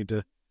of funny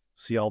to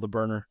see all the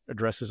burner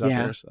addresses out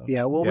there. So,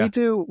 yeah. Well, we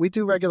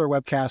do regular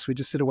webcasts. We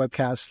just did a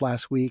webcast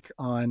last week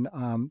on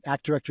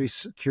Active Directory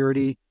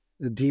security,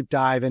 the deep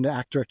dive into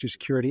Active Directory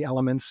security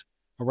elements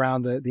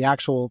around the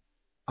actual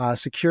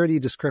security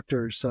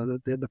descriptors, so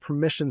the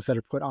permissions that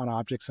are put on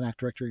objects in Active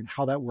Directory and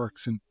how that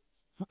works and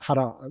how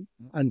to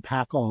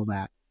unpack all of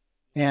that.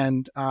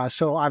 And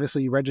so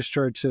obviously you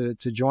registered to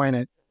join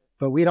it,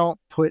 but we don't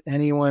put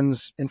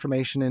anyone's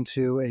information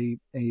into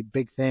a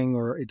big thing,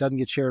 or it doesn't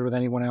get shared with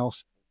anyone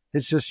else.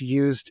 It's just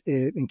used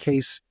in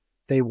case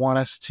they want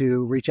us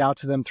to reach out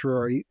to them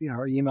through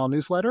our email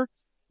newsletter,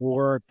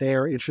 or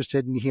they're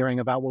interested in hearing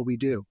about what we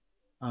do.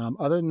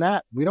 Other than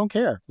that, we don't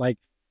care. Like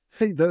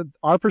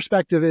our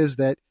perspective is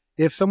that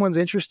if someone's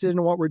interested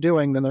in what we're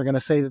doing, then they're going to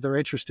say that they're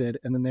interested,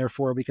 and then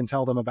therefore we can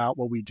tell them about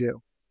what we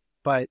do.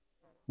 But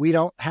we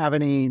don't have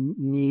any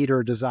need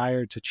or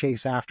desire to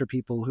chase after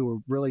people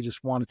who really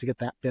just wanted to get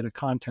that bit of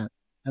content.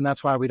 And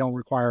that's why we don't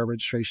require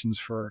registrations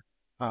for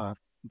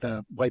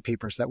the white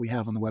papers that we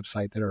have on the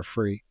website that are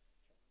free.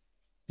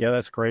 Yeah,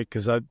 that's great,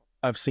 because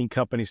I've seen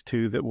companies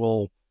too that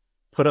will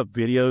put up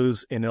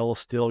videos and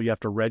you have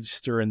to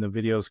register, and the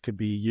videos could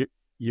be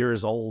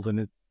years old.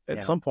 And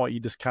at some point you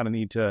just kind of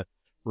need to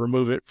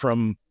remove it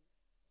from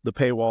the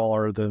paywall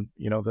or the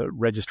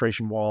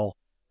registration wall.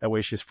 That way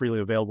it's just freely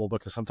available,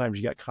 because sometimes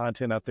you got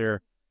content out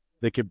there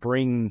that could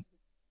bring,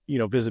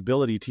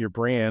 visibility to your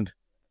brand.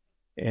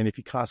 And if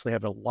you constantly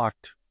have it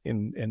locked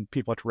and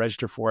people have to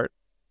register for it,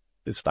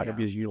 it's not going to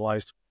be as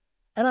utilized.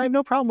 And I have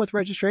no problem with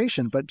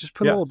registration, but just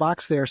put a little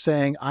box there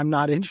saying, I'm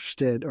not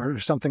interested, or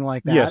something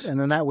like that. Yes. And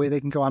then that way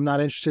they can go, I'm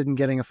not interested in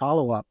getting a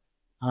follow-up.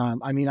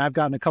 I've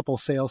gotten a couple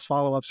sales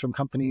follow-ups from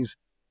companies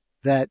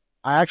that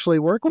I actually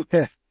work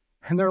with.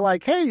 And they're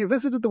like, hey, you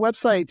visited the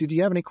website. Did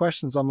you have any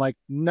questions? I'm like,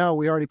 no,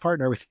 we already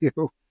partner with you.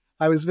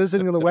 I was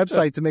visiting the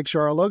website to make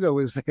sure our logo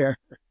was there.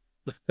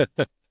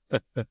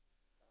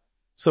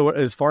 So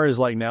as far as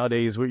like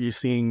nowadays, what you're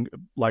seeing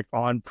like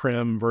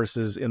on-prem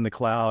versus in the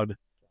cloud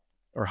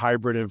or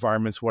hybrid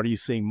environments, what are you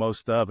seeing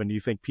most of? And do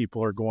you think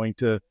people are going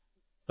to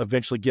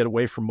eventually get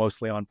away from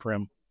mostly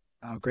on-prem?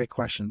 Oh, great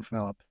question,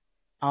 Phillip.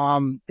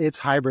 It's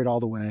hybrid all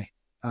the way.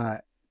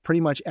 Pretty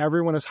much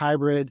everyone is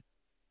hybrid.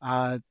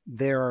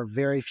 There are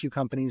very few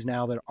companies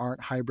now that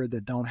aren't hybrid,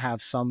 that don't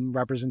have some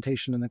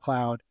representation in the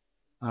cloud.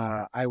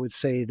 I would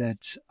say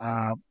that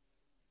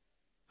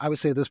at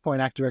this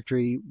point, Active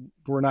Directory,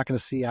 we're not going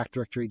to see Active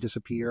Directory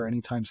disappear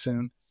anytime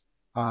soon,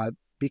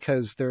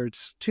 because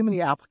there's too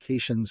many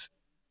applications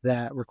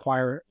that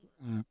require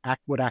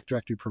what Active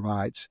Directory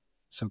provides.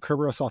 So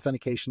Kerberos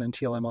authentication,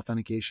 NTLM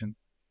authentication.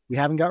 We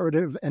haven't got rid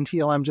of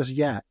NTLM just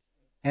yet.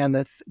 And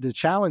the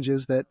challenge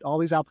is that all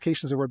these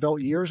applications that were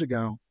built years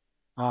ago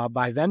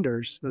by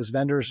vendors, those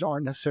vendors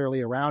aren't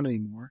necessarily around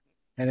anymore.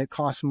 And it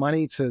costs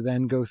money to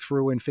then go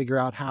through and figure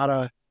out how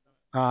to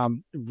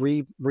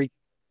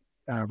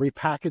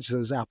repackage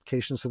those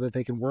applications so that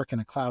they can work in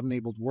a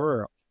cloud-enabled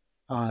world,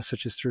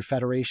 such as through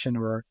federation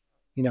or,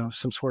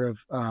 some sort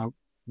of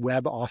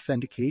web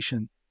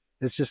authentication.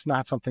 It's just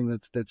not something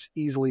that's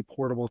easily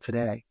portable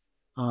today.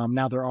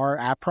 Now there are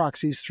app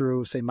proxies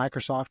through, say,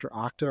 Microsoft or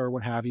Okta or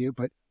what have you,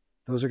 but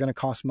those are going to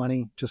cost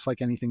money just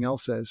like anything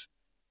else is.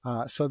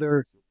 So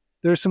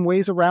there's some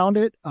ways around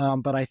it,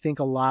 but I think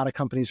a lot of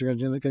companies are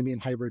going to be in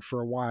hybrid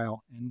for a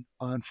while. And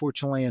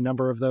unfortunately, a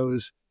number of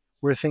those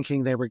were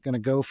thinking they were going to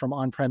go from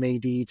on-prem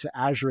AD to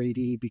Azure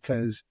AD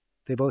because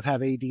they both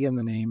have AD in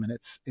the name, and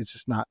it's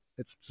just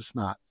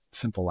not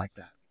simple like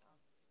that.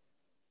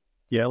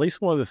 Yeah, at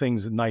least one of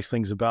the nice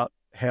things about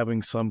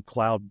having some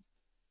cloud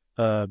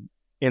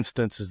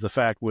instance is the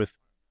fact with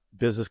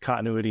business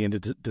continuity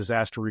and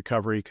disaster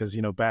recovery. Because,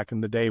 back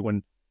in the day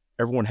when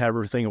everyone had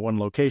everything at one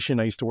location,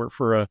 I used to work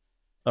for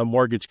a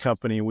mortgage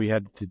company. We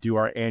had to do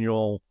our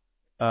annual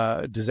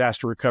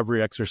disaster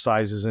recovery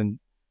exercises, and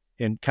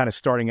kind of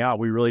starting out,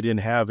 we really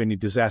didn't have any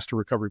disaster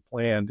recovery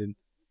planned,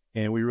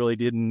 and we really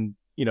didn't,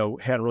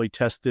 hadn't really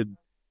tested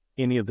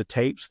any of the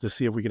tapes to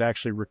see if we could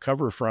actually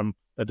recover from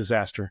a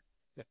disaster.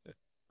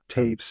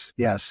 Tapes,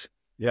 yes.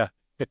 Yeah.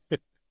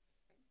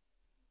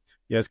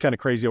 Yeah, it's kind of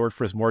crazy. I worked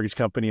for this mortgage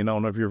company, and I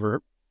don't know if you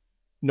ever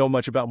know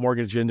much about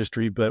mortgage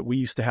industry, but we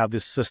used to have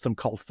this system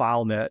called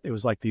FileNet. It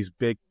was like these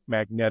big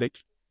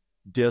magnetic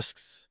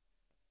discs.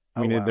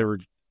 I mean, they were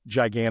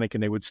gigantic,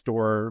 and they would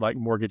store like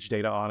mortgage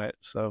data on it.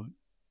 So,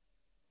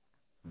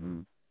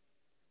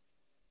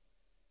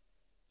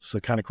 so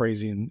kind of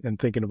crazy, and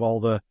thinking of all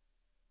the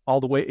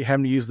way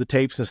having to use the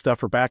tapes and stuff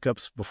for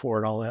backups before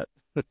and all that.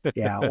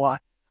 Yeah, well,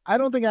 I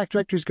don't think Active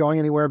Directory is going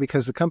anywhere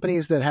because the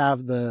companies that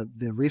have the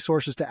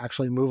resources to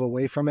actually move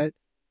away from it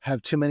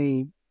have too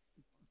many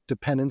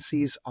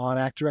dependencies on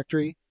Active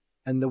Directory,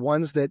 and the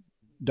ones that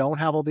don't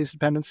have all these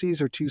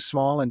dependencies are too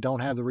small and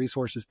don't have the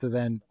resources to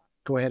then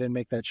go ahead and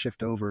make that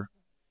shift over.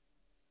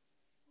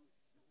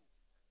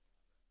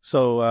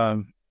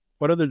 So,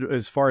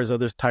 as far as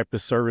other type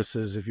of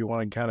services, if you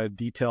want to kind of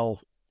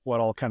detail what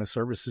all kind of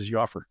services you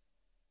offer?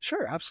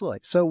 Sure, absolutely.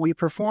 So we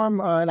perform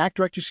an Active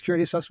Directory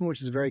security assessment,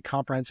 which is a very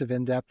comprehensive,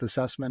 in-depth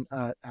assessment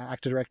at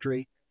Active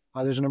Directory.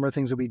 There's a number of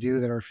things that we do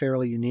that are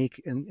fairly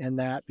unique in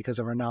that because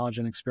of our knowledge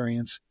and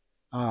experience.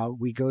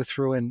 We go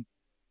through and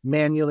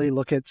manually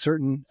look at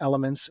certain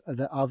elements of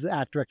the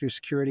Active Directory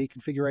security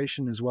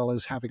configuration, as well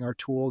as having our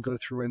tool go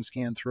through and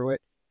scan through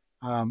it.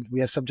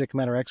 We have subject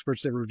matter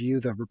experts that review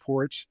the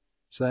reports,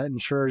 so that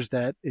ensures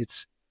that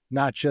it's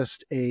not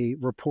just a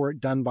report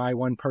done by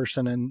one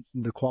person and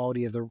the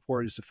quality of the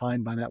report is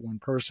defined by that one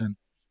person,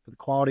 but the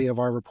quality of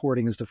our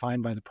reporting is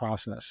defined by the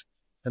process.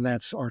 And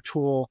that's our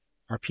tool,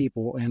 our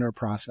people, and our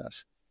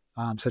process,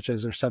 such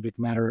as our subject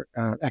matter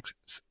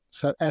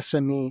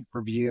SME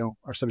review,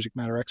 our subject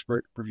matter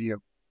expert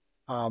review.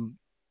 On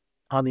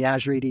the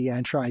Azure AD,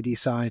 Entra ID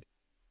side,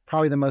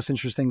 probably the most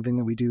interesting thing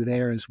that we do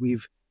there is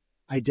we've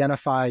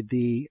identified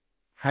the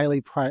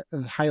highly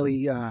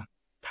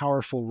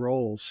powerful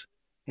roles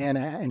and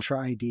Entra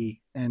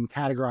ID and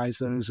categorize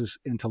those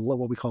into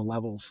what we call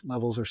levels.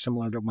 Levels are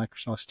similar to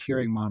Microsoft's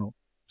tiering model.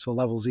 So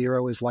level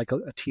 0 is like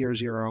a tier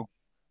 0.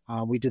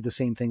 We did the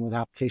same thing with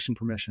application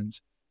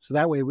permissions. So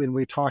that way, when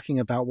we're talking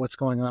about what's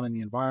going on in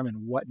the environment,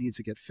 what needs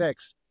to get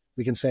fixed,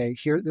 we can say,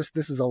 here,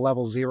 this is a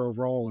level 0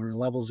 role or a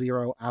level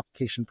 0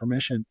 application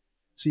permission.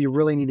 So you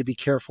really need to be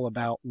careful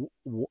about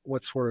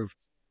what sort of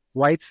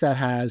rights that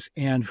has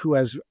and who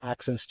has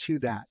access to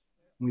that.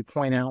 And we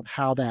point out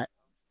how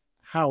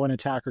an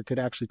attacker could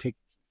actually take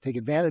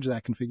advantage of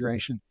that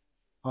configuration.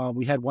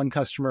 We had one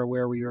customer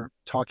where we were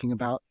talking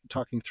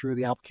through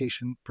the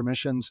application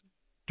permissions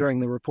during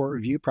the report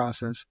review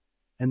process,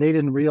 and they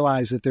didn't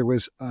realize that there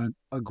was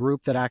a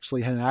group that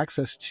actually had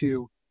access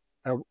to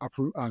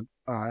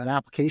an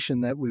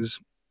application that was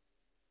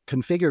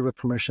configured with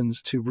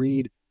permissions to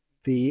read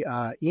the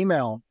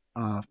email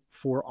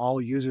for all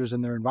users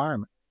in their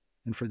environment.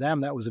 And for them,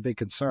 that was a big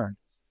concern.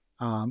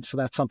 So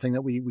that's something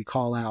that we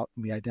call out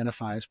and we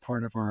identify as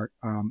part of our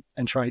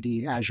Entra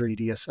ID, Azure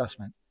AD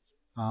assessment.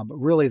 But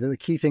really, the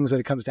key things that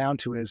it comes down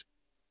to is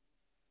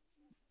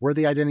we're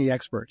the identity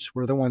experts.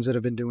 We're the ones that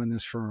have been doing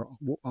this for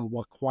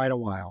quite a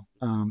while.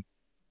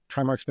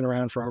 Trimarc's been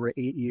around for over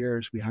 8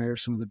 years. We hire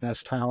some of the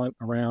best talent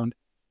around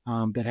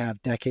that have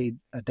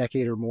a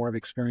decade or more of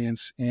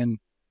experience in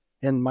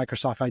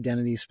Microsoft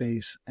identity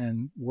space.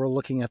 And we're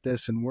looking at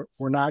this and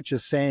we're not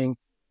just saying,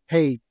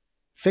 hey,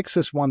 fix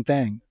this one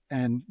thing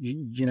and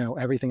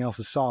everything else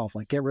is solved.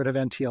 Like get rid of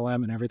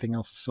NTLM and everything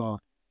else is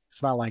solved.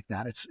 It's not like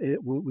that.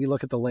 We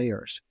look at the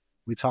layers.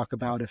 We talk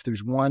about if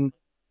there's one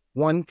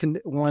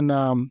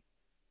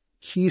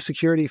key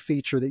security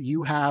feature that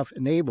you have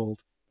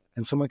enabled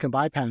and someone can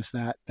bypass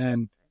that,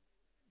 then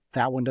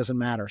that one doesn't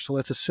matter. So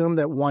let's assume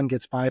that one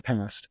gets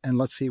bypassed, and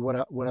let's see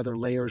what other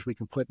layers we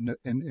can put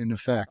in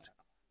effect.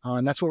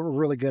 And that's what we're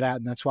really good at,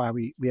 and that's why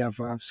we have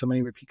so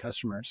many repeat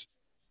customers.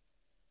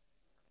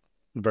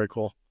 Very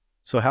cool.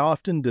 So how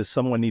often does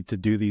someone need to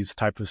do these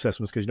type of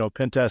assessments? Because,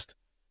 pen test,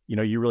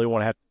 you really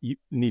want to you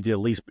need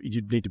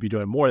to be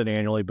doing more than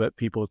annually, but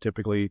people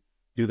typically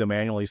do them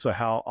annually. So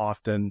how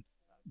often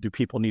do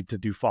people need to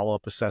do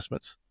follow-up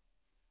assessments?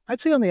 I'd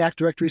say on the Active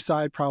Directory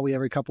side, probably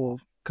every couple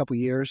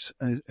years,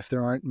 if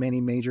there aren't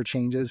many major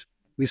changes.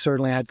 We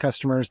certainly had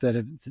customers that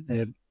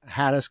have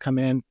had us come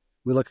in.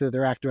 We looked at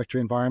their Active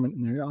Directory environment,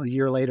 and a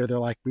year later, they're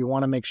like, we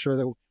want to make sure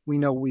that we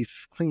know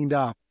we've cleaned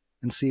up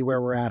and see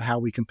where we're at, how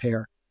we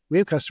compare. We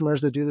have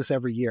customers that do this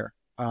every year,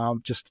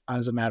 just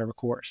as a matter of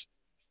course.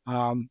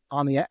 On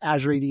the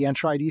Azure AD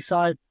Entra ID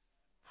side,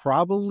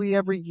 probably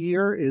every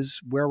year is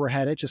where we're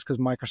headed, just because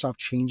Microsoft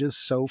changes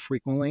so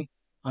frequently.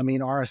 I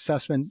mean, our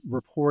assessment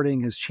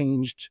reporting has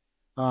changed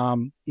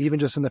even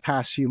just in the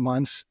past few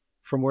months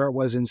from where it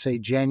was in, say,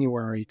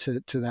 January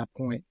to that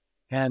point.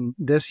 And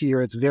this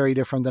year, it's very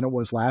different than it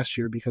was last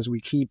year because we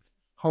keep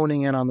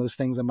honing in on those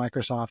things that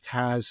Microsoft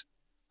has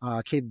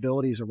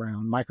capabilities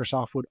around.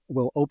 Microsoft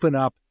will open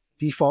up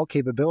default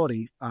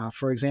capability.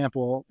 For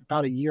example,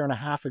 about a year and a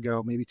half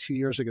ago, maybe 2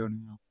 years ago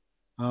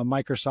now,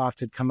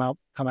 Microsoft had come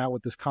out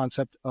with this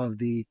concept of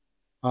the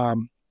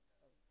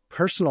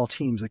personal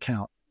Teams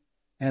account.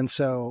 And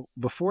so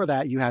before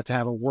that, you had to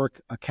have a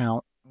work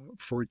account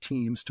for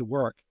Teams to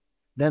work.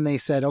 Then they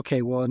said,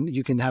 okay, well,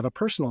 you can have a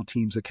personal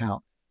Teams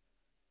account.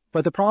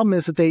 But the problem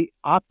is that they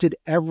opted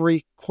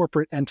every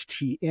corporate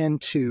entity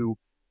into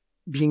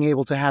being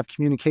able to have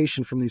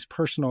communication from these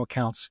personal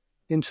accounts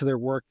into their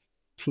work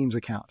Teams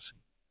accounts,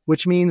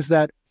 which means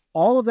that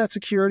all of that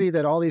security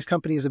that all these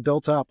companies have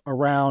built up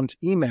around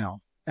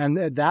email, and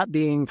that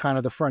being kind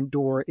of the front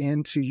door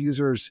into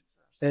users'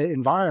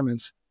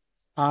 environments,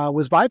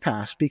 was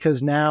bypassed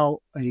because now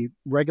a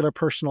regular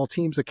personal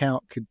Teams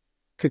account could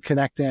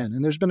connect in.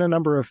 And there's been a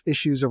number of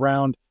issues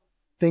around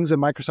things that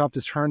Microsoft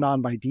has turned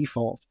on by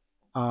default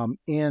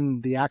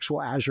in the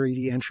actual Azure AD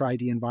Entra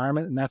ID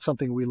environment. And that's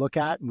something we look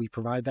at, and we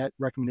provide that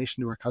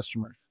recommendation to our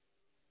customers.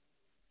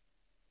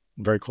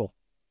 Very cool.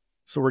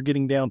 So we're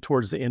getting down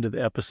towards the end of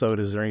the episode.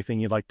 Is there anything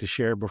you'd like to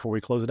share before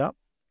we close it out?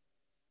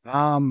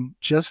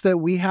 Just that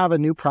we have a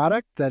new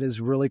product that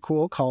is really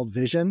cool called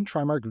Vision,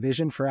 Trimarc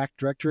Vision for Active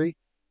Directory.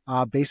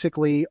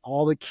 Basically,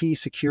 all the key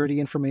security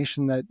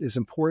information that is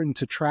important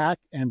to track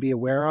and be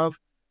aware of,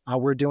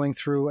 we're doing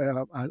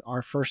through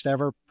our first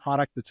ever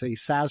product that's a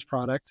SaaS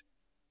product.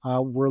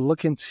 We're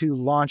looking to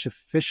launch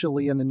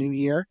officially in the new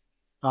year.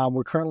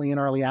 We're currently in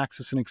early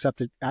access and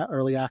accepted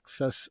early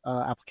access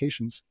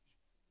applications.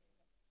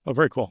 Oh,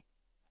 very cool.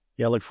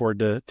 Yeah, I look forward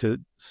to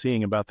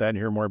seeing about that and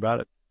hearing more about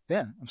it.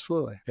 Yeah,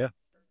 absolutely. Yeah.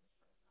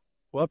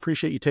 Well, I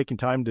appreciate you taking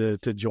time to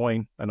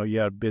join. I know you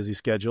had a busy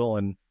schedule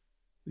and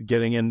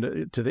getting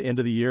into the end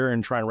of the year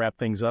and trying to wrap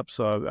things up.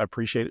 So I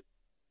appreciate it.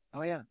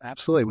 Oh, yeah,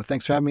 absolutely. Well,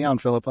 thanks for having me on,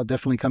 Philip. I'll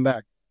definitely come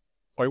back.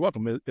 Oh, you're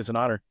welcome. It's an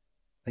honor.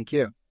 Thank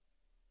you.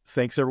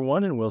 Thanks,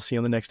 everyone, and we'll see you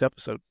on the next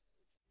episode.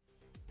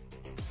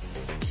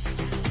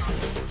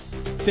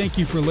 Thank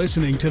you for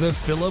listening to the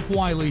Phillip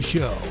Wylie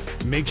Show.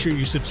 Make sure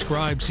you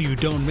subscribe so you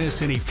don't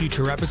miss any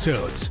future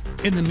episodes.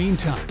 In the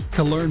meantime,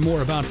 to learn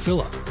more about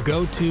Phillip,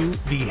 go to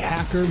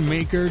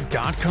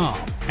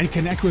thehackermaker.com and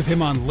connect with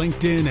him on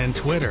LinkedIn and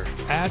Twitter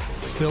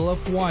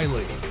 @Phillip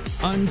Wylie.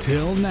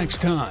 Until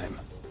next time.